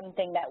the one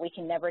thing that we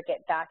can never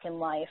get back in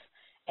life,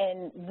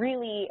 and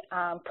really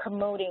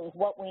promoting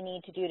what we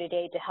need to do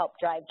today to help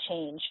drive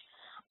change.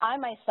 I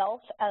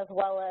myself, as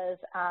well as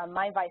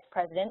my Vice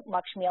President,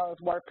 Lakshmi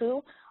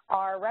Warpu,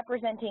 are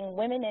representing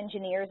women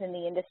engineers in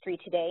the industry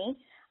today.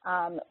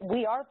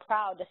 We are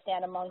proud to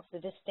stand amongst the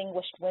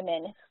distinguished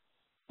women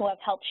who have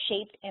helped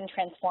shape and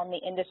transform the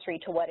industry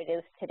to what it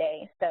is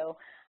today. So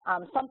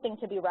something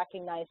to be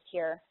recognized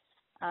here.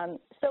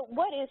 So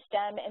what is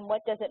STEM and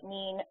what does it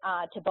mean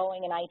to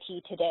Boeing and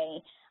IT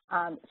today?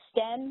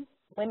 STEM,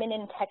 women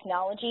in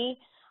technology,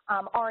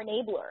 are an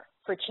enabler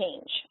for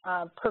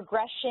change.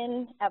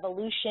 Progression,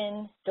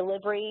 evolution,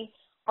 delivery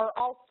are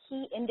all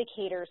key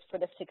indicators for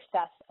the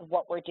success of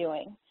what we're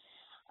doing.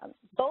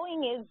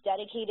 Boeing is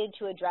dedicated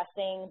to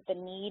addressing the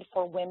need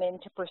for women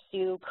to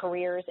pursue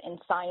careers in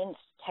science,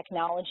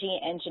 technology,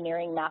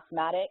 engineering,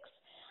 mathematics.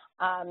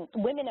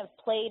 Women have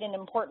played an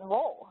important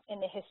role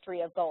in the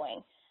history of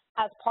Boeing.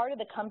 As part of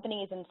the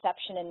company's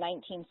inception in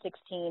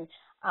 1916,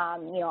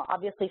 you know,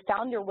 obviously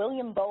founder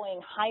William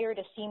Boeing hired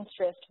a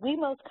seamstress we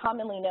most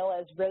commonly know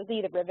as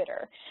Rosie the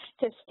Riveter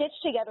to stitch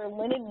together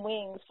linen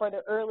wings for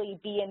the early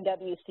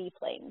B&W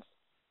seaplanes.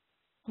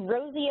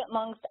 Rosie,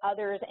 amongst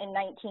others, in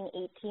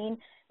 1918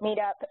 made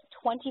up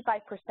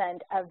 25%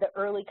 of the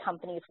early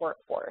company's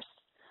workforce.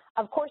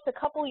 Of course, a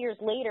couple years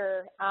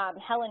later,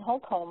 Helen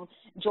Holcomb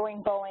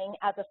joined Boeing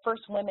as the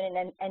first woman in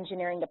an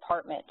engineering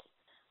department.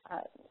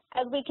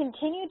 As we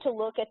continue to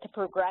look at the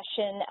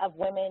progression of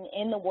women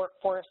in the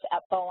workforce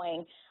at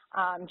Boeing,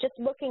 just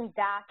looking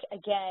back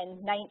again,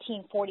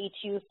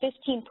 1942,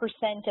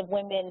 15% of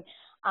women,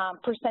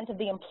 percent of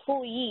the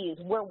employees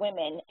were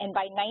women, and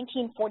by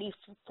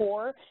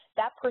 1944,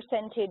 that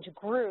percentage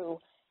grew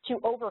to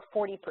over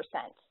 40%.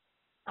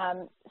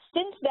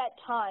 Since that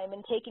time,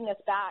 and taking us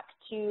back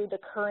to the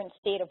current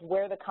state of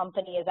where the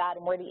company is at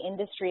and where the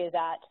industry is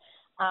at,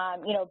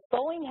 you know,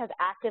 Boeing has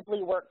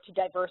actively worked to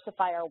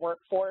diversify our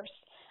workforce.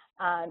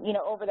 You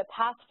know, over the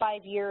past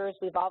 5 years,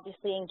 we've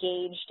obviously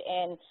engaged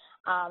in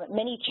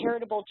many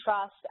charitable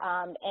trusts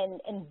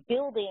and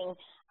building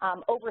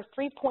over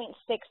 3.6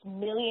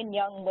 million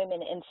young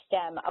women in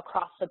STEM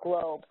across the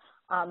globe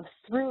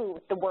through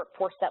the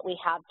workforce that we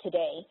have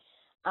today.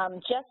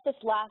 Just this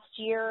last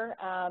year,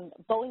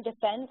 Boeing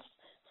Defense,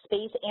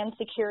 Space and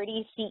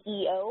Security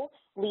CEO,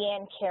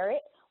 Leanne Carrott,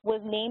 was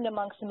named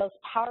amongst the most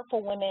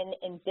powerful women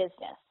in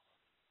business.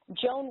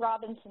 Joan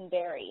Robinson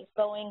Berry,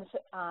 Boeing's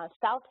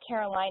South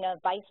Carolina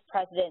Vice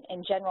President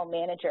and General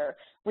Manager,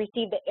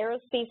 received the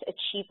Aerospace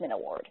Achievement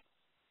Award.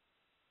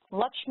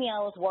 Lakshmi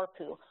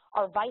Warpu,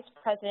 our Vice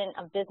President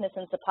of Business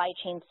and Supply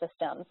Chain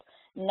Systems,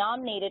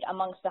 nominated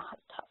amongst the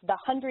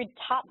 100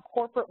 top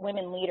corporate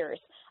women leaders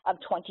of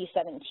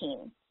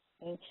 2017.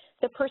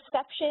 The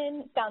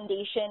perception,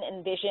 foundation,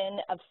 and vision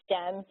of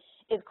STEM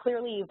is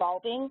clearly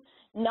evolving,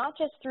 not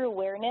just through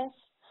awareness,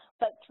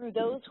 but through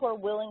those who are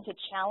willing to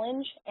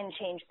challenge and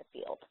change the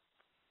field.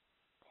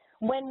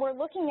 When we're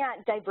looking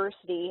at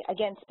diversity,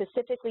 again,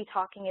 specifically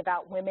talking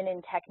about women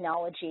in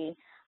technology,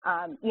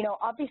 you know,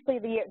 obviously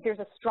there's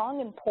a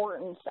strong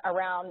importance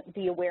around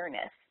the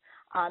awareness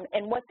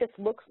and what this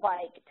looks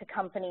like to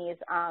companies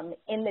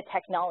in the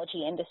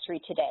technology industry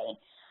today.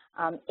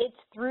 It's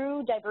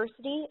through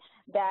diversity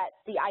that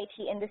the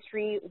IT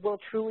industry will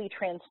truly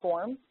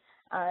transform.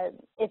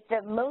 If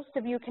most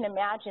of you can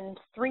imagine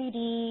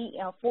 3D,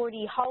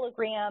 4D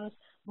holograms,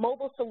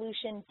 mobile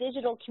solution,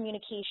 digital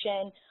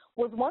communication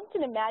was once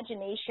an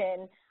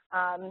imagination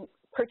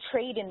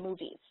portrayed in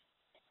movies.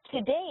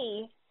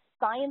 Today,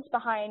 science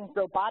behind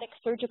robotic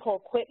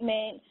surgical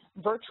equipment,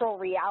 virtual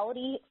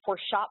reality for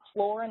shop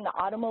floor in the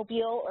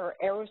automobile or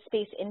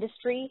aerospace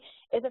industry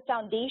is a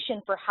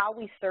foundation for how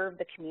we serve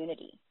the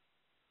community.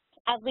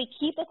 As we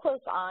keep a close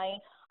eye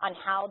on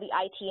how the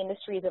IT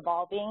industry is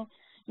evolving,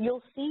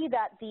 you'll see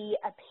that the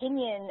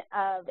opinion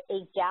of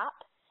a gap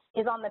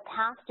is on the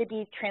path to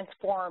be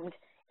transformed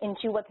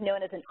into what's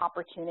known as an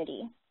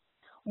opportunity.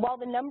 While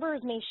the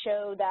numbers may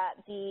show that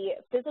the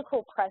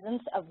physical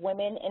presence of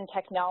women in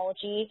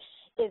technology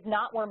is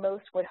not where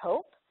most would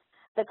hope,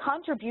 the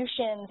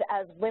contributions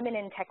as women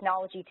in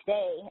technology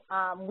today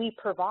we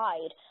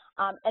provide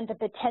and the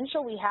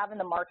potential we have in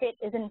the market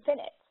is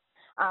infinite.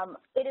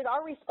 It is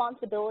our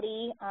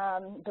responsibility,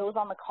 those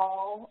on the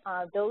call,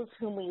 those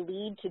whom we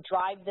lead, to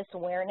drive this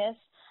awareness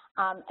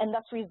and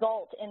thus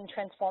result in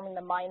transforming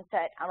the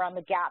mindset around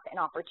the gap and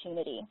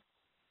opportunity.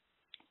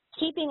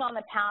 Keeping on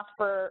the path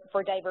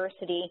for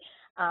diversity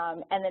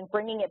and then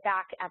bringing it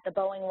back at the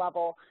Boeing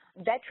level,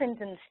 veterans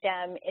in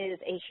STEM is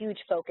a huge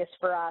focus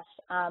for us.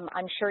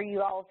 I'm sure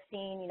you all have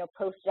seen,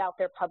 posted out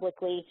there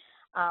publicly,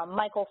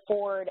 Michael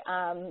Ford,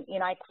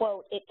 I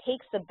quote, "It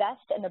takes the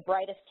best and the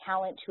brightest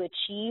talent to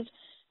achieve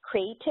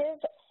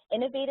creative,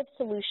 innovative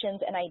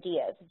solutions and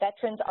ideas.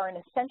 Veterans are an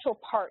essential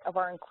part of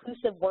our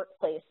inclusive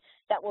workplace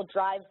that will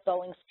drive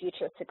Boeing's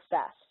future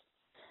success."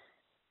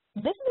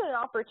 This is an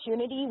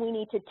opportunity we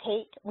need to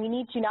take. We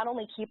need to not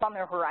only keep on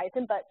the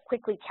horizon, but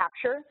quickly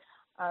capture.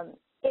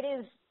 It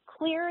is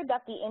clear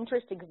that the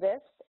interest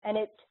exists, and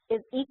it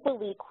is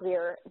equally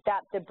clear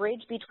that the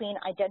bridge between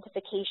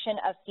identification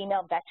of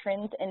female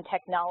veterans in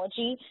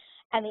technology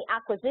and the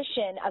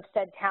acquisition of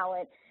said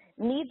talent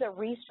needs a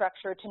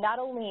restructure to not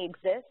only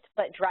exist,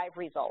 but drive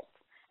results.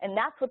 And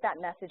that's what that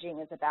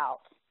messaging is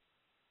about.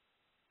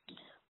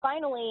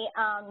 Finally,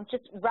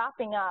 just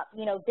wrapping up,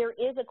 there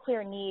is a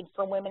clear need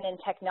for women in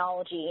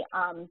technology.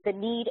 The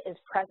need is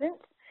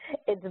present,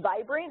 it's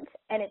vibrant,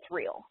 and it's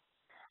real.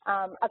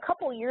 A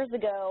couple years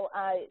ago,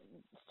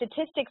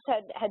 statistics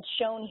had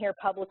shown here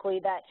publicly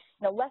that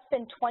less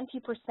than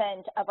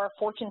 20% of our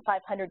Fortune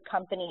 500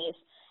 companies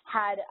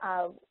had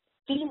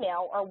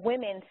female or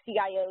women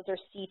CIOs or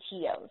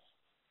CTOs.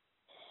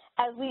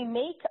 As we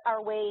make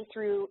our way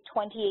through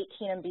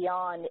 2018 and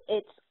beyond,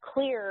 it's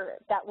clear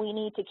that we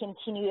need to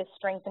continue to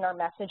strengthen our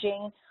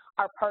messaging,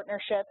 our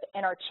partnership,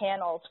 and our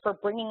channels for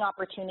bringing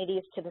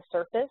opportunities to the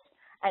surface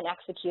and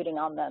executing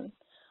on them.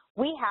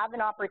 We have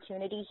an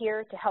opportunity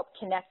here to help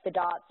connect the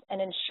dots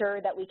and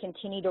ensure that we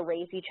continue to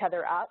raise each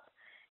other up.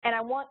 And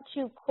I want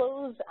to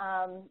close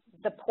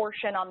the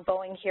portion on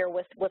Boeing here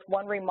with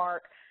one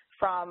remark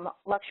from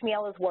Lakshmi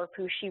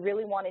Ellis-Warpu. She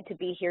really wanted to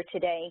be here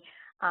today.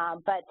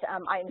 But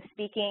I'm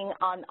speaking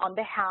on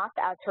behalf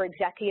as her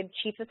Executive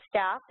Chief of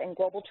Staff and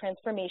Global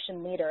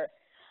Transformation Leader.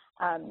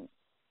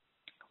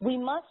 We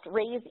must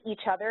raise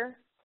each other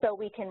so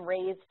we can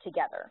raise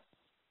together.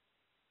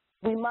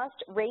 We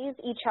must raise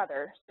each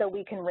other so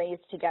we can raise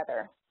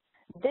together.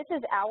 This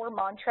is our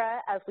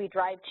mantra as we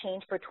drive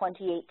change for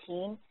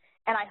 2018,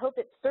 and I hope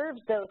it serves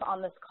those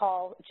on this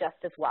call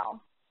just as well.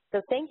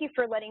 So thank you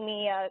for letting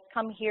me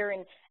come here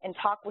and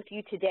talk with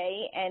you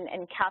today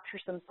and capture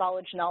some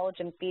solid knowledge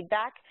and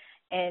feedback.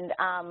 And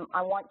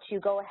I want to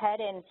go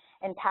ahead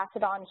and pass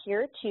it on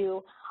here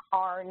to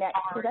our next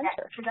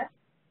presenter.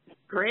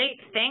 Great.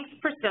 Thanks,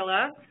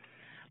 Priscilla.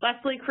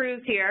 Leslie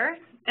Cruz here.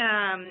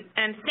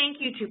 And thank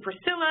you to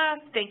Priscilla,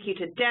 thank you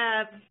to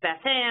Deb,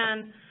 Beth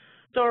Ann,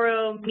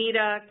 Doro,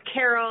 Mita,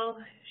 Carol,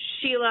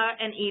 Sheila,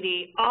 and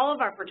Edie, all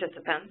of our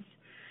participants.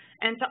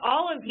 And to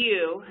all of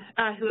you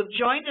who have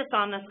joined us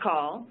on this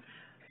call,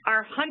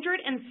 our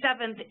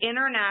 107th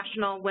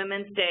International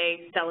Women's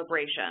Day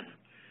celebration.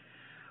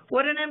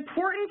 What an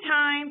important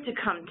time to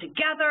come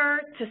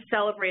together to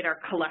celebrate our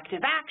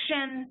collective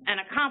action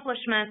and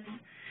accomplishments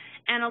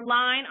and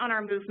align on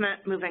our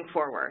movement moving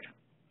forward.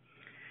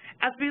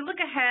 As we look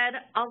ahead,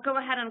 I'll go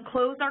ahead and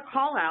close our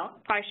call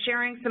out by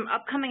sharing some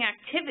upcoming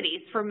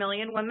activities for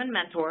Million Women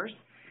Mentors,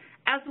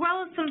 as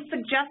well as some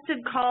suggested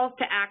calls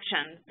to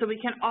action so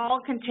we can all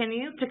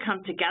continue to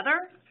come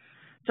together,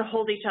 to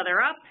hold each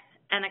other up,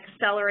 and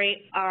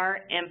accelerate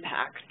our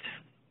impact.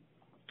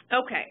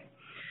 Okay.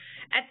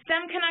 At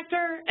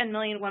STEMconnector and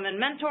Million Women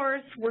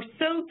Mentors, we're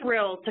so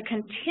thrilled to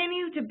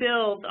continue to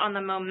build on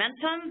the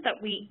momentum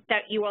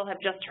that you all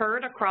have just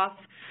heard across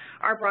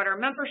our broader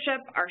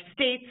membership, our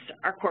states,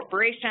 our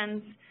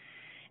corporations.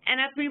 And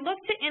as we look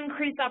to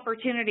increase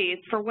opportunities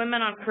for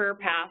women on career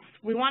paths,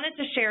 we wanted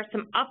to share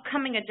some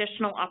upcoming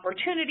additional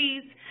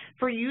opportunities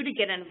for you to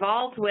get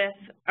involved with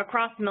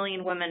across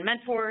Million Women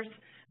Mentors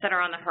that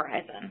are on the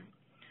horizon.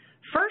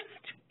 First,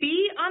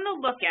 be on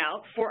the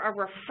lookout for a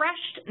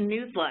refreshed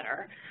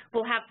newsletter.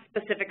 We'll have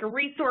specific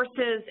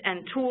resources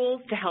and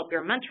tools to help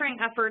your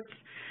mentoring efforts,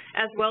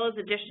 as well as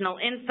additional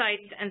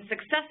insights and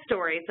success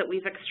stories that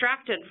we've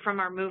extracted from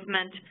our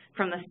movement,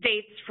 from the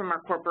states, from our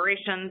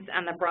corporations,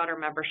 and the broader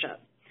membership.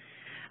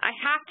 I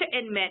have to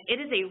admit, it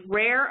is a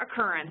rare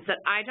occurrence that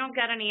I don't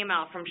get an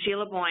email from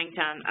Sheila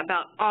Boyington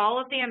about all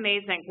of the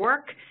amazing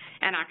work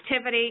and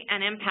activity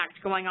and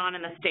impact going on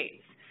in the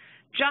states.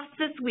 Just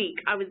this week,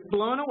 I was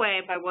blown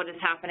away by what is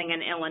happening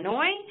in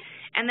Illinois,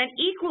 and then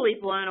equally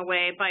blown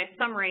away by a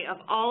summary of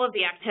all of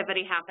the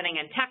activity happening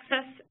in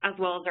Texas, as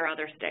well as our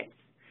other states.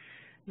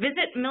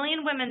 Visit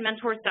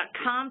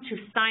millionwomenmentors.com to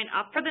sign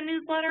up for the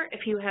newsletter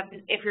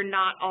if you're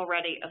not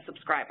already a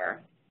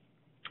subscriber.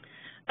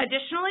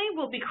 Additionally,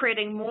 we'll be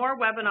creating more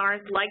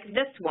webinars like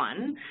this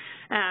one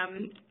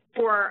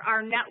for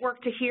our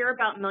network to hear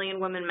about Million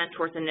Women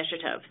Mentors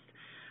initiatives.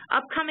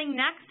 Upcoming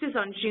next is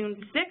on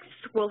June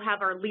 6th. We'll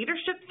have our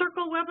Leadership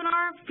Circle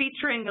webinar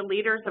featuring the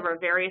leaders of our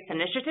various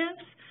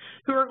initiatives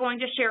who are going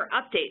to share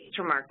updates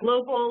from our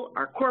global,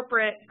 our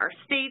corporate, our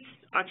states,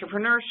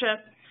 entrepreneurship,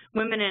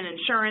 women in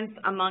insurance,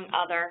 among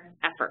other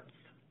efforts.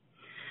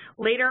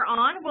 Later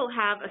on, we'll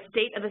have a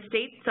State of the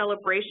State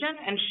celebration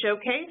and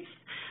showcase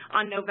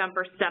on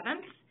November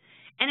 7th.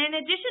 And in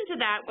addition to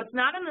that, what's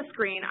not on the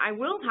screen, I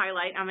will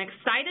highlight, I'm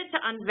excited to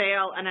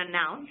unveil and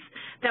announce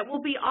that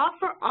we'll be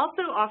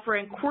also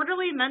offering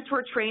quarterly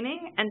mentor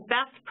training and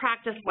best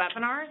practice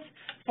webinars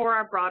for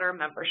our broader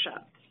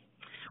membership.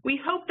 We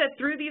hope that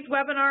through these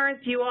webinars,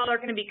 you all are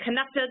going to be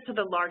connected to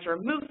the larger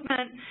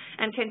movement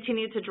and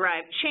continue to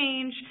drive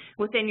change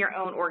within your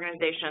own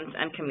organizations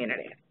and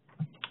community.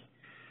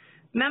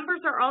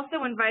 Members are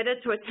also invited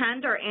to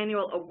attend our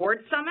annual Award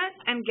Summit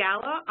and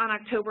Gala on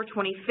October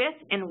 25th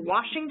in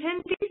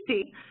Washington,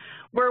 D.C.,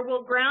 where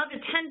we'll ground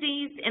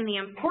attendees in the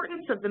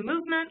importance of the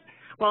movement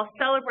while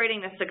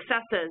celebrating the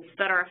successes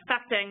that are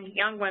affecting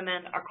young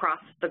women across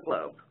the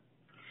globe.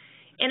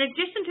 In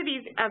addition to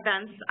these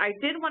events, I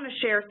did want to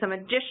share some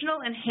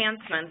additional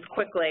enhancements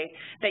quickly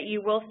that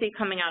you will see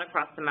coming out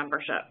across the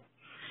membership.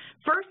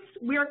 First,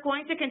 we are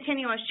going to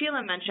continue, as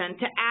Sheila mentioned,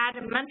 to add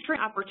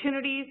mentoring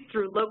opportunities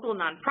through local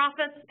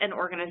nonprofits and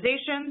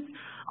organizations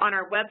on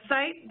our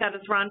website that is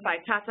run by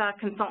Tata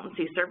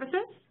Consultancy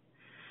Services.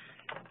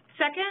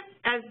 Second,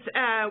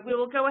 as we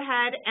will go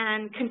ahead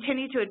and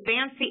continue to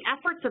advance the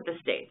efforts of the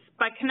states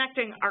by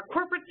connecting our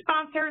corporate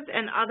sponsors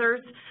and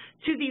others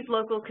to these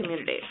local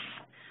communities.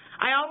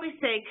 I always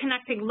say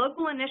connecting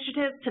local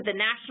initiatives to the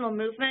national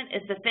movement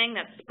is the thing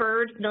that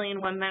spurred Million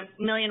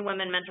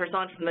Women Mentors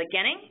on from the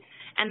beginning,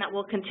 and that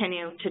we'll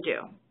continue to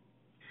do.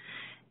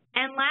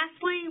 And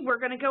lastly, we're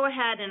going to go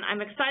ahead, and I'm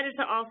excited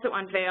to also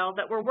unveil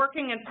that we're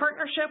working in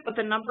partnership with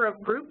a number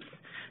of groups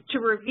to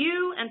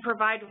review and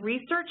provide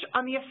research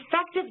on the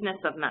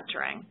effectiveness of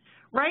mentoring,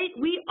 right?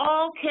 We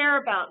all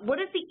care about what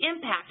is the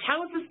impact,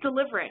 how is this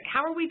delivering,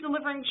 how are we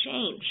delivering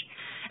change?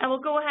 And we'll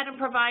go ahead and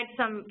provide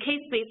some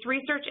case-based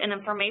research and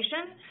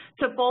information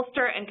to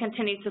bolster and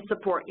continue to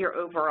support your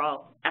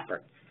overall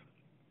efforts.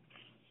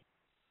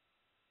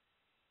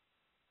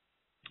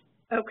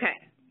 Okay,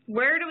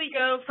 where do we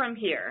go from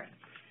here?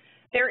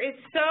 There is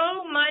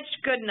so much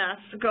goodness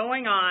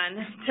going on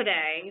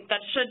today that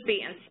should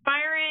be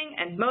inspiring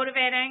and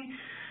motivating,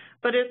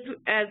 but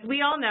as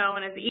we all know,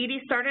 and as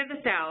Edie started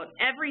us out,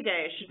 every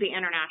day should be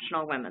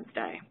International Women's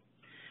Day.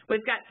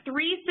 We've got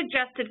 3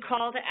 suggested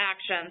call to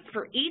actions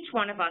for each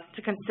one of us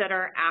to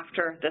consider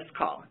after this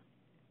call.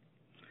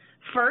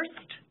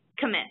 First,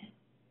 commit.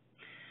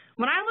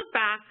 When I look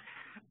back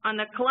on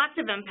the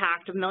collective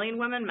impact of Million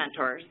Women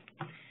Mentors,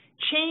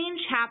 change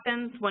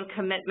happens when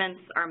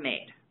commitments are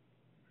made.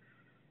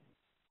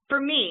 For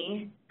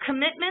me,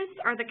 commitments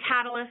are the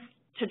catalyst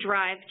to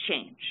drive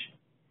change.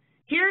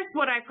 Here's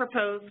what I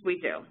propose we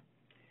do.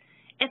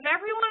 If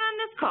everyone on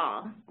this call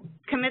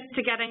commits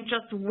to getting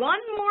just one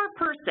more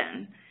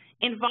person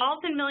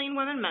involved in Million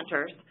Women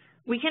Mentors,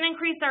 we can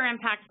increase our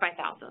impact by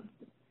thousands.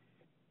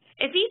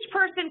 If each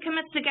person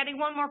commits to getting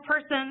one more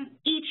person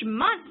each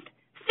month,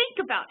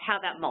 think about how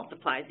that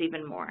multiplies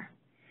even more.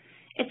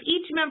 If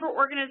each member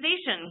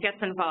organization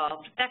gets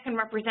involved, that can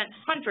represent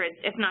hundreds,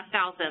 if not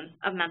thousands,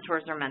 of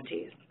mentors or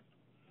mentees.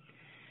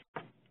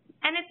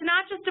 And it's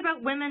not just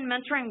about women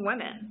mentoring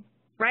women,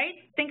 right?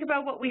 Think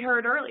about what we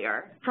heard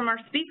earlier from our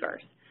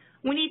speakers.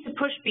 We need to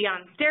push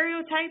beyond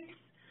stereotypes.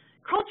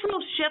 Cultural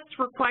shifts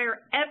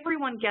require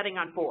everyone getting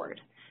on board.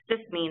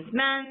 This means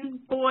men,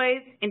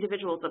 boys,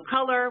 individuals of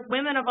color,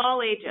 women of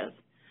all ages.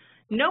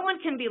 No one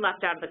can be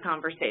left out of the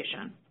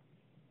conversation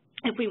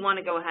if we want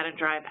to go ahead and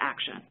drive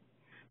action.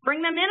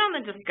 Bring them in on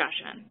the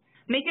discussion.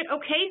 Make it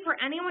okay for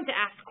anyone to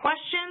ask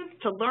questions,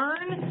 to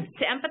learn,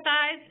 to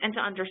empathize, and to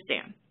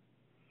understand.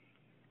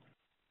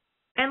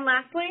 And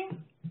lastly,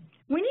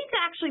 we need to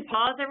actually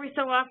pause every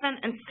so often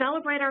and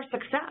celebrate our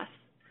success.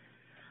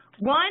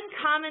 One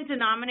common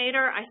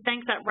denominator I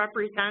think that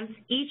represents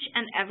each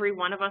and every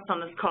one of us on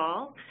this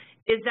call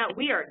is that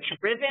we are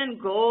driven,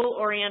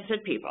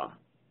 goal-oriented people.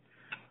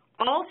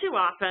 All too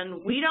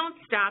often, we don't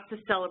stop to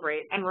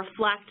celebrate and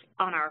reflect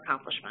on our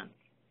accomplishments.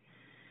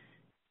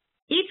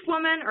 Each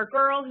woman or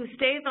girl who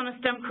stays on a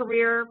STEM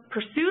career,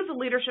 pursues a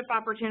leadership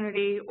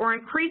opportunity, or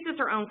increases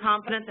her own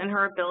confidence in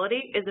her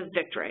ability is a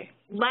victory.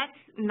 Let's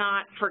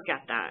not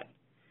forget that.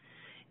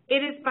 It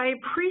is by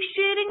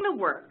appreciating the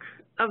work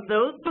of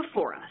those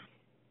before us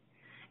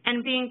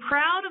and being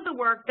proud of the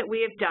work that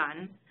we have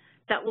done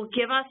that will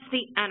give us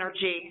the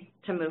energy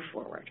to move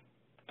forward.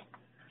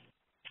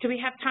 Do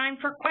we have time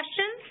for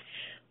questions?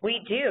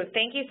 We do.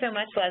 Thank you so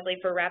much, Leslie,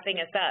 for wrapping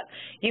us up.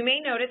 You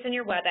may notice in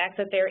your WebEx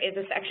that there is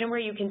a section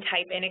where you can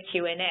type in a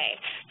Q&A.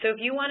 So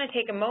if you want to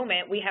take a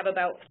moment, we have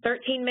about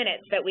 13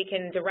 minutes that we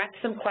can direct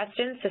some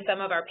questions to some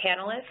of our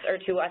panelists or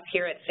to us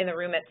here in the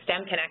room at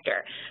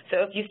STEMconnector.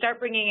 So if you start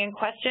bringing in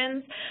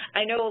questions,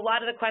 I know a lot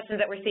of the questions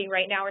that we're seeing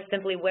right now are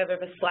simply whether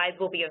the slides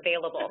will be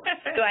available.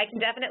 So I can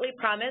definitely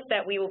promise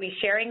that we will be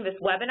sharing this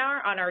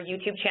webinar on our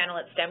YouTube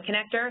channel at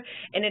STEMconnector.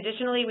 And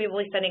additionally, we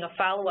will be sending a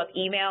follow-up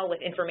email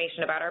with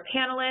information about our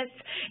panelists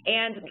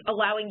and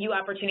allowing you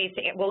opportunities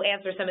to, we'll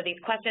answer some of these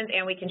questions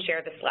and we can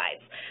share the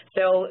slides.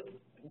 So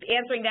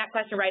answering that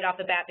question right off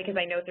the bat, because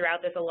I know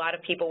throughout this a lot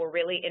of people were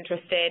really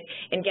interested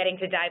in getting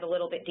to dive a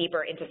little bit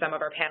deeper into some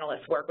of our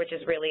panelists' work, which is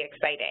really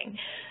exciting.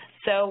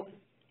 So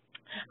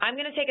I'm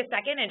going to take a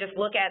second and just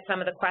look at some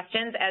of the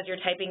questions as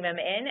you're typing them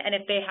in, and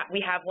if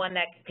we have one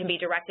that can be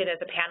directed as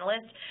a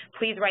panelist,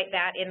 please write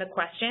that in the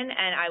question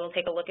and I will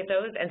take a look at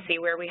those and see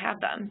where we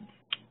have them.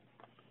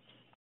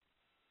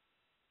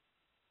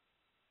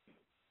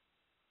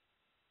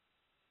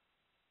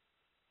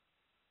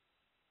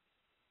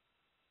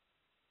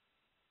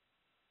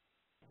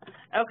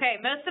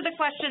 Okay, most of the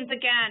questions,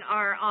 again,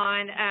 are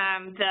on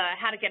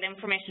how to get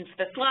information to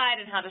the slide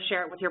and how to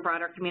share it with your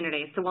broader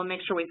community, so we'll make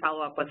sure we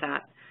follow up with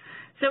that.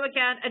 So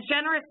again, a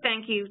generous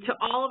thank you to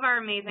all of our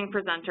amazing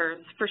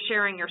presenters for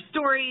sharing your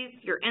stories,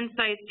 your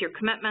insights, your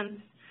commitments.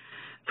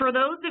 For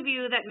those of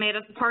you that made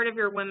us part of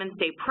your Women's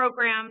Day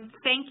program,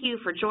 thank you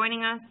for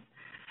joining us.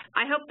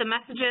 I hope the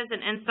messages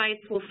and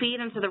insights will feed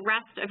into the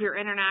rest of your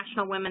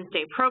International Women's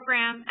Day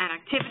program and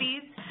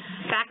activities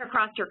back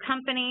across your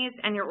companies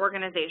and your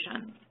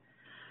organizations.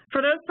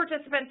 For those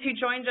participants who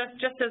joined us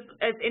just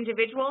as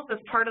individuals as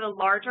part of the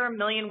larger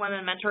Million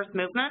Women Mentors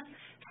movement,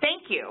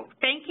 thank you.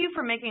 Thank you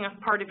for making us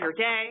part of your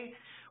day.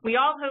 We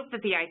all hope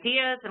that the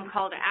ideas and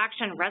call to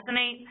action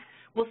resonate,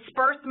 will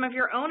spur some of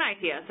your own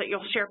ideas that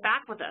you'll share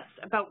back with us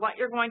about what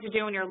you're going to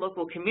do in your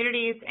local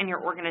communities and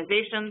your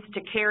organizations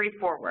to carry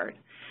forward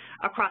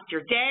across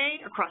your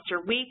day, across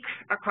your week,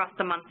 across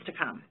the months to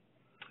come.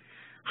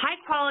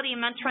 High-quality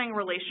mentoring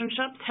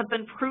relationships have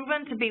been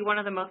proven to be one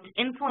of the most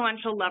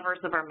influential levers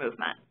of our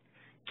movement.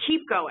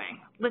 Keep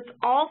going. Let's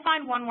all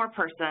find one more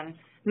person,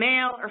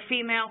 male or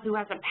female, who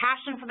has a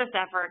passion for this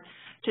effort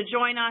to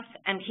join us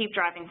and keep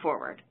driving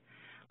forward.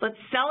 Let's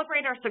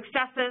celebrate our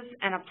successes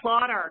and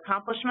applaud our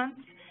accomplishments,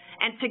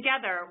 and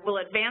together we'll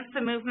advance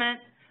the movement,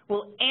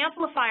 we'll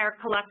amplify our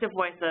collective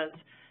voices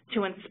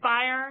to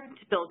inspire,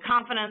 to build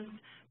confidence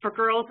for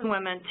girls and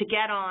women to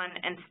get on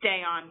and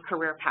stay on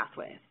career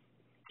pathways.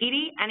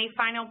 Edie, any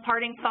final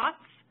parting thoughts?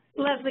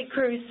 Leslie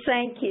Cruz,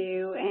 thank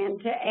you,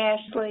 and to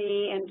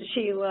Ashley and to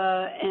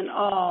Sheila and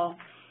all.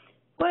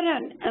 What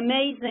an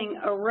amazing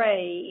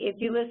array. If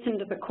you listen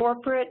to the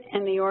corporate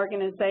and the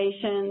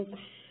organizations,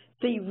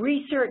 the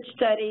research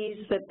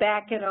studies that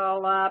back it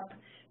all up,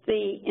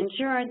 the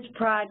insurance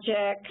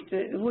project,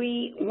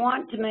 we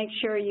want to make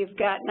sure you've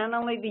got not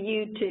only the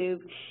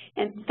YouTube,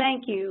 and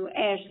thank you,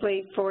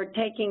 Ashley, for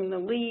taking the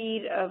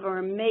lead of our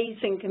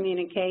amazing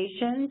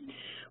communications.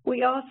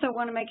 We also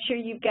want to make sure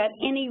you've got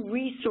any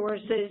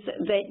resources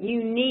that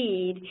you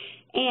need,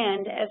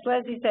 and as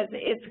Leslie says,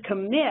 it's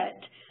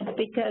commit,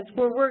 because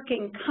we're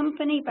working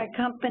company by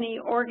company,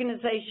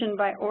 organization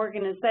by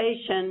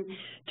organization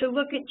to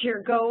look at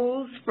your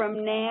goals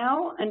from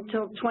now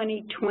until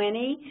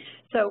 2020.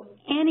 So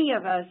any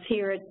of us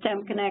here at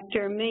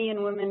STEMconnector,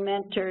 Million Women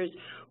Mentors,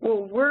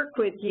 will work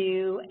with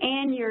you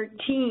and your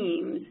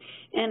teams.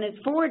 And as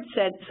Ford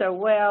said so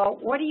well,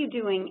 what are you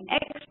doing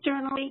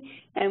externally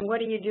and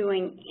what are you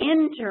doing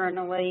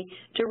internally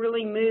to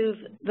really move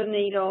the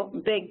needle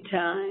big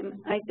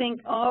time? I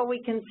think all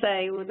we can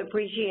say with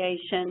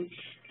appreciation,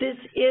 this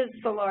is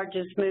the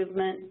largest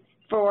movement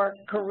for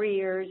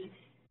careers,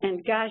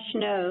 and gosh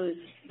knows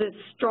the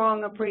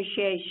strong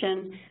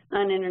appreciation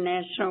on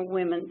International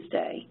Women's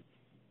Day.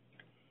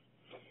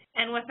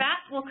 And with that,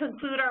 we'll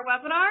conclude our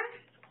webinar.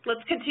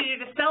 Let's continue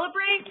to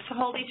celebrate, to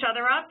hold each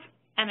other up,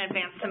 and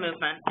advance the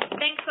movement.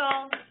 Thanks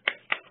all.